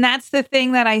too. And that's the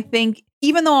thing that I think,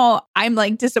 even though I'm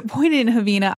like disappointed in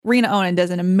Havina, Rena Owen does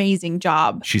an amazing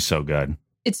job. She's so good.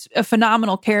 It's a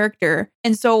phenomenal character.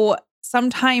 And so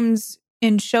sometimes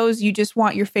in shows, you just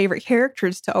want your favorite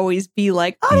characters to always be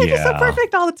like, oh, they're just so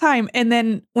perfect all the time. And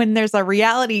then when there's a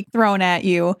reality thrown at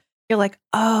you, you're like,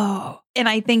 oh. And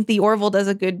I think the Orville does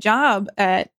a good job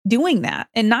at doing that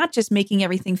and not just making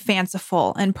everything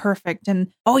fanciful and perfect and,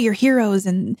 oh, you're heroes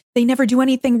and they never do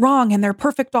anything wrong and they're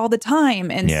perfect all the time.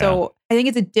 And so I think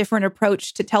it's a different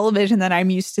approach to television that I'm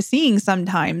used to seeing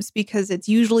sometimes because it's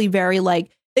usually very like,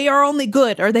 they are only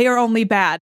good or they are only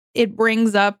bad. It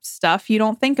brings up stuff you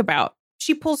don't think about.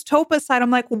 She pulls Topa aside.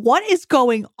 I'm like, what is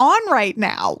going on right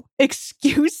now?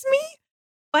 Excuse me?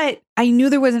 But I knew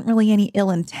there wasn't really any ill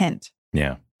intent.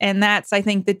 Yeah. And that's, I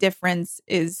think the difference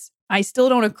is I still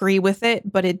don't agree with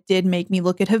it, but it did make me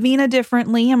look at Havina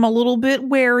differently. I'm a little bit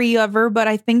wary of her, but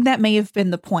I think that may have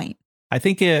been the point. I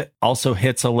think it also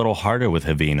hits a little harder with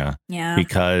Havina. Yeah.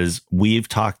 Because we've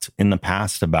talked in the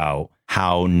past about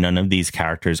how none of these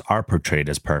characters are portrayed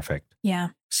as perfect. Yeah.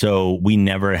 So we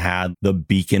never had the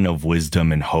beacon of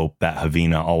wisdom and hope that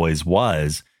Havina always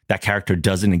was. That character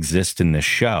doesn't exist in this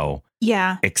show.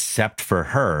 Yeah. Except for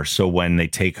her. So when they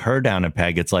take her down a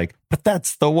peg, it's like, but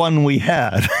that's the one we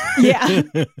had. Yeah.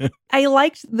 I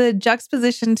liked the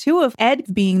juxtaposition too of Ed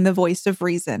being the voice of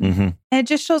reason. Mm-hmm. And it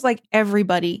just shows like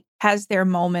everybody has their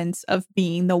moments of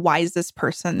being the wisest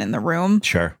person in the room.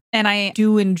 Sure. And I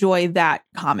do enjoy that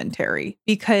commentary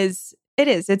because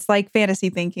it's like fantasy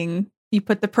thinking. You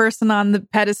put the person on the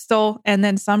pedestal and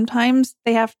then sometimes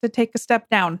they have to take a step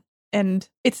down. And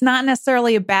it's not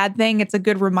necessarily a bad thing. It's a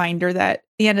good reminder that at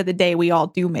the end of the day, we all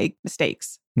do make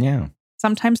mistakes. Yeah.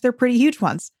 Sometimes they're pretty huge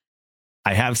ones.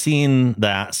 I have seen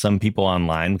that some people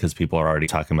online, because people are already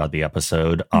talking about the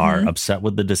episode, are upset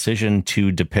with the decision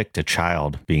to depict a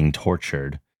child being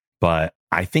tortured. But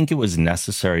I think it was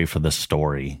necessary for the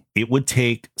story. It would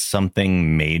take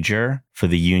something major for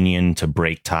the Union to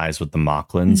break ties with the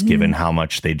Mocklins, given how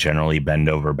much they generally bend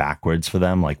over backwards for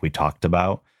them, like we talked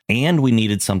about. And we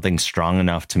needed something strong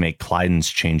enough to make Clyden's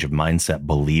change of mindset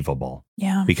believable.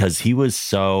 Yeah. Because he was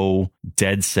so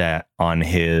dead set on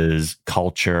his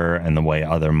culture and the way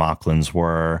other Mocklins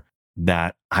were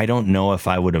that I don't know if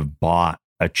I would have bought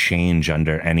a change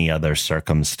under any other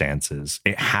circumstances.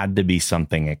 It had to be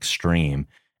something extreme.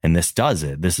 And this does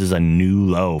it. This is a new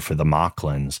low for the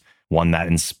Mocklins, one that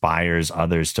inspires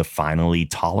others to finally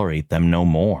tolerate them no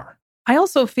more. I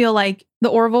also feel like the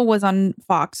Orville was on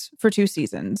Fox for 2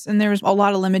 seasons and there's a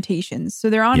lot of limitations. So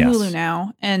they're on Hulu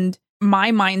now. And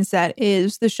my mindset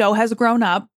is the show has grown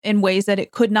up in ways that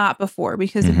it could not before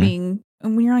because of being,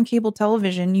 when you're on cable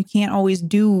television, you can't always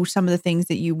do some of the things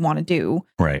that you want to do.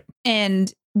 Right.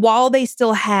 And while they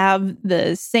still have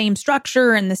the same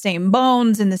structure and the same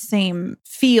bones and the same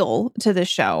feel to the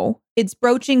show, it's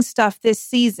broaching stuff this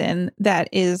season that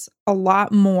is a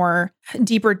lot more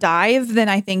deeper dive than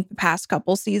I think the past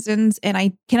couple seasons. And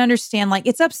I can understand, like,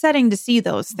 it's upsetting to see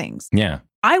those things. Yeah.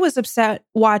 I was upset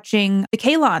watching the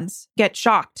Kalons get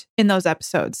shocked in those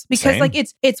episodes because like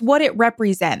it's what it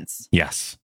represents.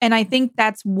 Yes. And I think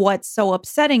that's what's so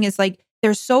upsetting is like,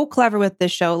 they're so clever with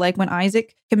this show. Like when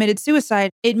Isaac committed suicide,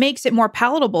 it makes it more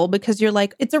palatable because you're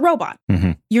like, it's a robot.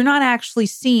 You're not actually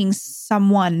seeing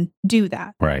someone do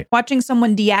that. Right. Watching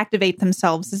someone deactivate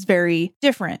themselves is very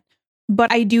different.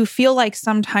 But I do feel like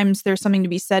sometimes there's something to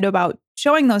be said about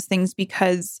showing those things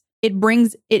because it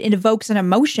evokes an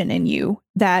emotion in you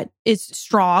that is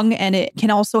strong and it can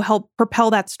also help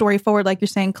propel that story forward. Like you're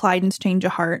saying, Clyden's change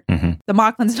of heart, the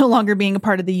Mocklins no longer being a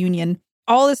part of the Union.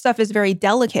 All this stuff is very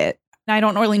delicate. And I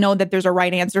don't really know that there's a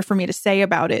right answer for me to say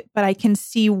about it, but I can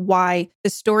see why the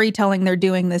storytelling they're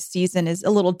doing this season is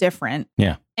a little different.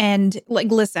 Yeah. And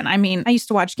like, listen, I mean, I used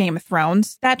to watch Game of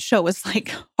Thrones. That show was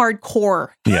like hardcore.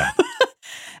 Yeah.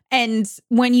 And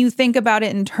when you think about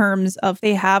it in terms of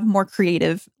they have more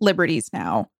creative liberties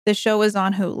now, the show is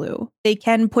on Hulu. They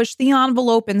can push the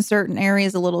envelope in certain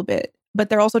areas a little bit, but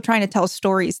they're also trying to tell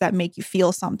stories that make you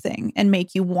feel something and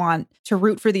make you want to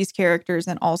root for these characters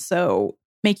and also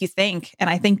make you think. And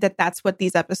I think that that's what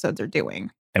these episodes are doing.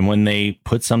 And when they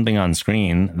put something on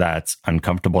screen that's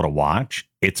uncomfortable to watch,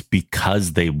 it's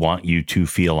because they want you to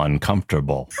feel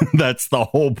uncomfortable. That's the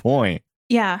whole point.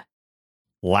 Yeah.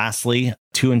 Lastly,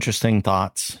 2 interesting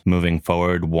thoughts moving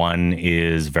forward. One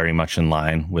is very much in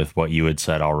line with what you had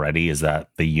said already, is that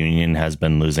the Union has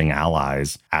been losing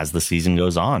allies as the season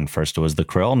goes on. First it was the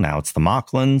Krill, now it's the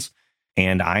Mocklins.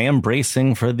 And I am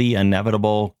bracing for the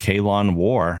inevitable Kalon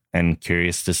War and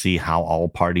curious to see how all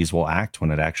parties will act when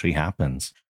it actually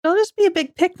happens. It'll just be a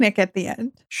big picnic at the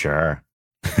end. Sure.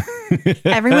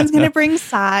 Everyone's going to bring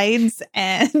sides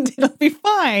and it'll be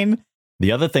fine.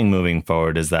 The other thing moving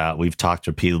forward is that we've talked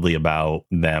repeatedly about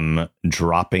them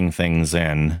dropping things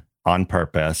in on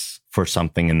purpose for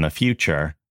something in the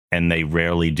future, and they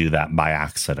rarely do that by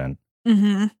accident.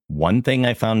 One thing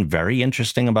I found very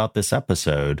interesting about this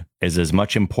episode is as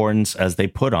much importance as they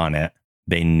put on it,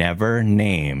 they never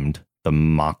named the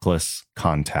Mockless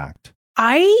contact.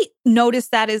 I noticed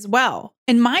that as well.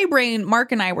 In my brain,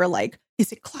 Mark and I were like,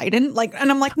 is it Clyden? Like,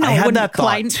 and I'm like, no, I had that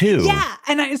thought too. Yeah.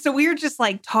 And so we were just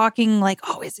like talking like,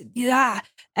 oh, is it? Yeah.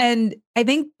 And I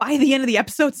think by the end of the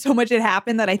episode, so much had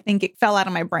happened that I think it fell out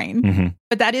of my brain.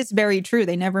 But that is very true.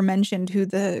 They never mentioned who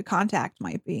the contact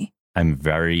might be. I'm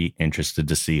very interested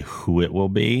to see who it will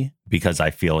be because I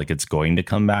feel like it's going to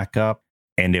come back up.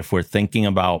 And if we're thinking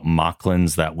about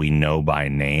Mocklins that we know by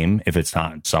name, if it's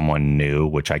not someone new,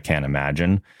 which I can't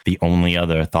imagine, the only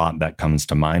other thought that comes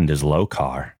to mind is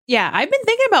Lokar. Yeah, I've been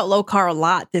thinking about Lokar a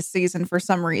lot this season for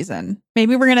some reason.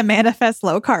 Maybe we're going to manifest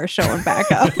Lokar showing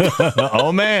back up.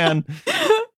 Oh, man.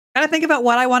 Gotta think about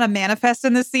what I want to manifest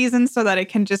in this season so that it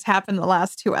can just happen the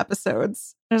last 2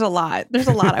 episodes. There's a lot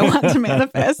I want to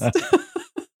manifest.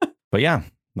 But yeah,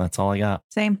 that's all I got.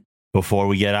 Same. Before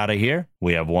we get out of here,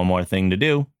 we have one more thing to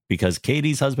do because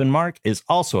Katie's husband, Mark, is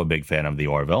also a big fan of the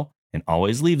Orville and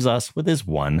always leaves us with his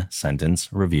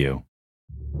 1-sentence review.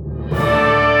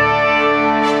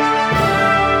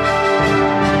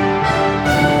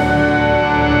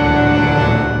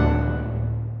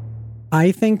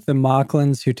 I think the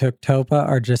Mocklins who took Topa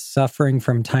are just suffering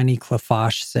from tiny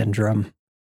Clefosh syndrome.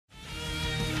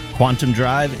 Quantum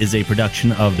Drive is a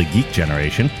production of The Geek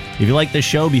Generation. If you like this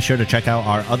show, be sure to check out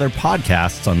our other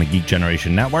podcasts on the Geek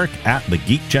Generation Network at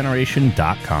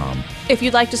thegeekgeneration.com. If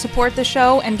you'd like to support the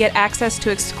show and get access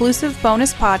to exclusive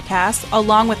bonus podcasts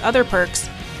along with other perks,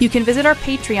 You can visit our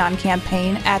Patreon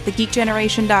campaign at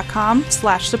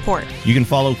thegeekgeneration.com/support. You can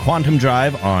follow Quantum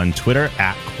Drive on Twitter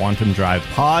at Quantum Drive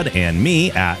Pod and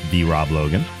me at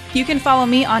TheRobLogan. You can follow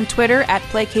me on Twitter at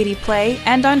PlayKatiePlay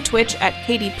and on Twitch at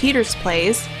Katie Peters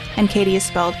Plays, and Katie is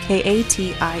spelled Katie.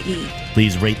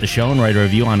 Please rate the show and write a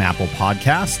review on Apple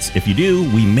Podcasts. If you do,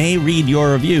 we may read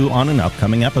your review on an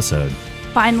upcoming episode.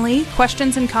 Finally,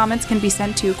 questions and comments can be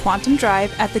sent to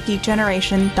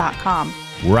quantumdrive@thegeekgeneration.com.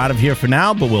 We're out of here for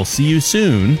now, but we'll see you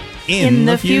soon in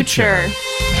the future.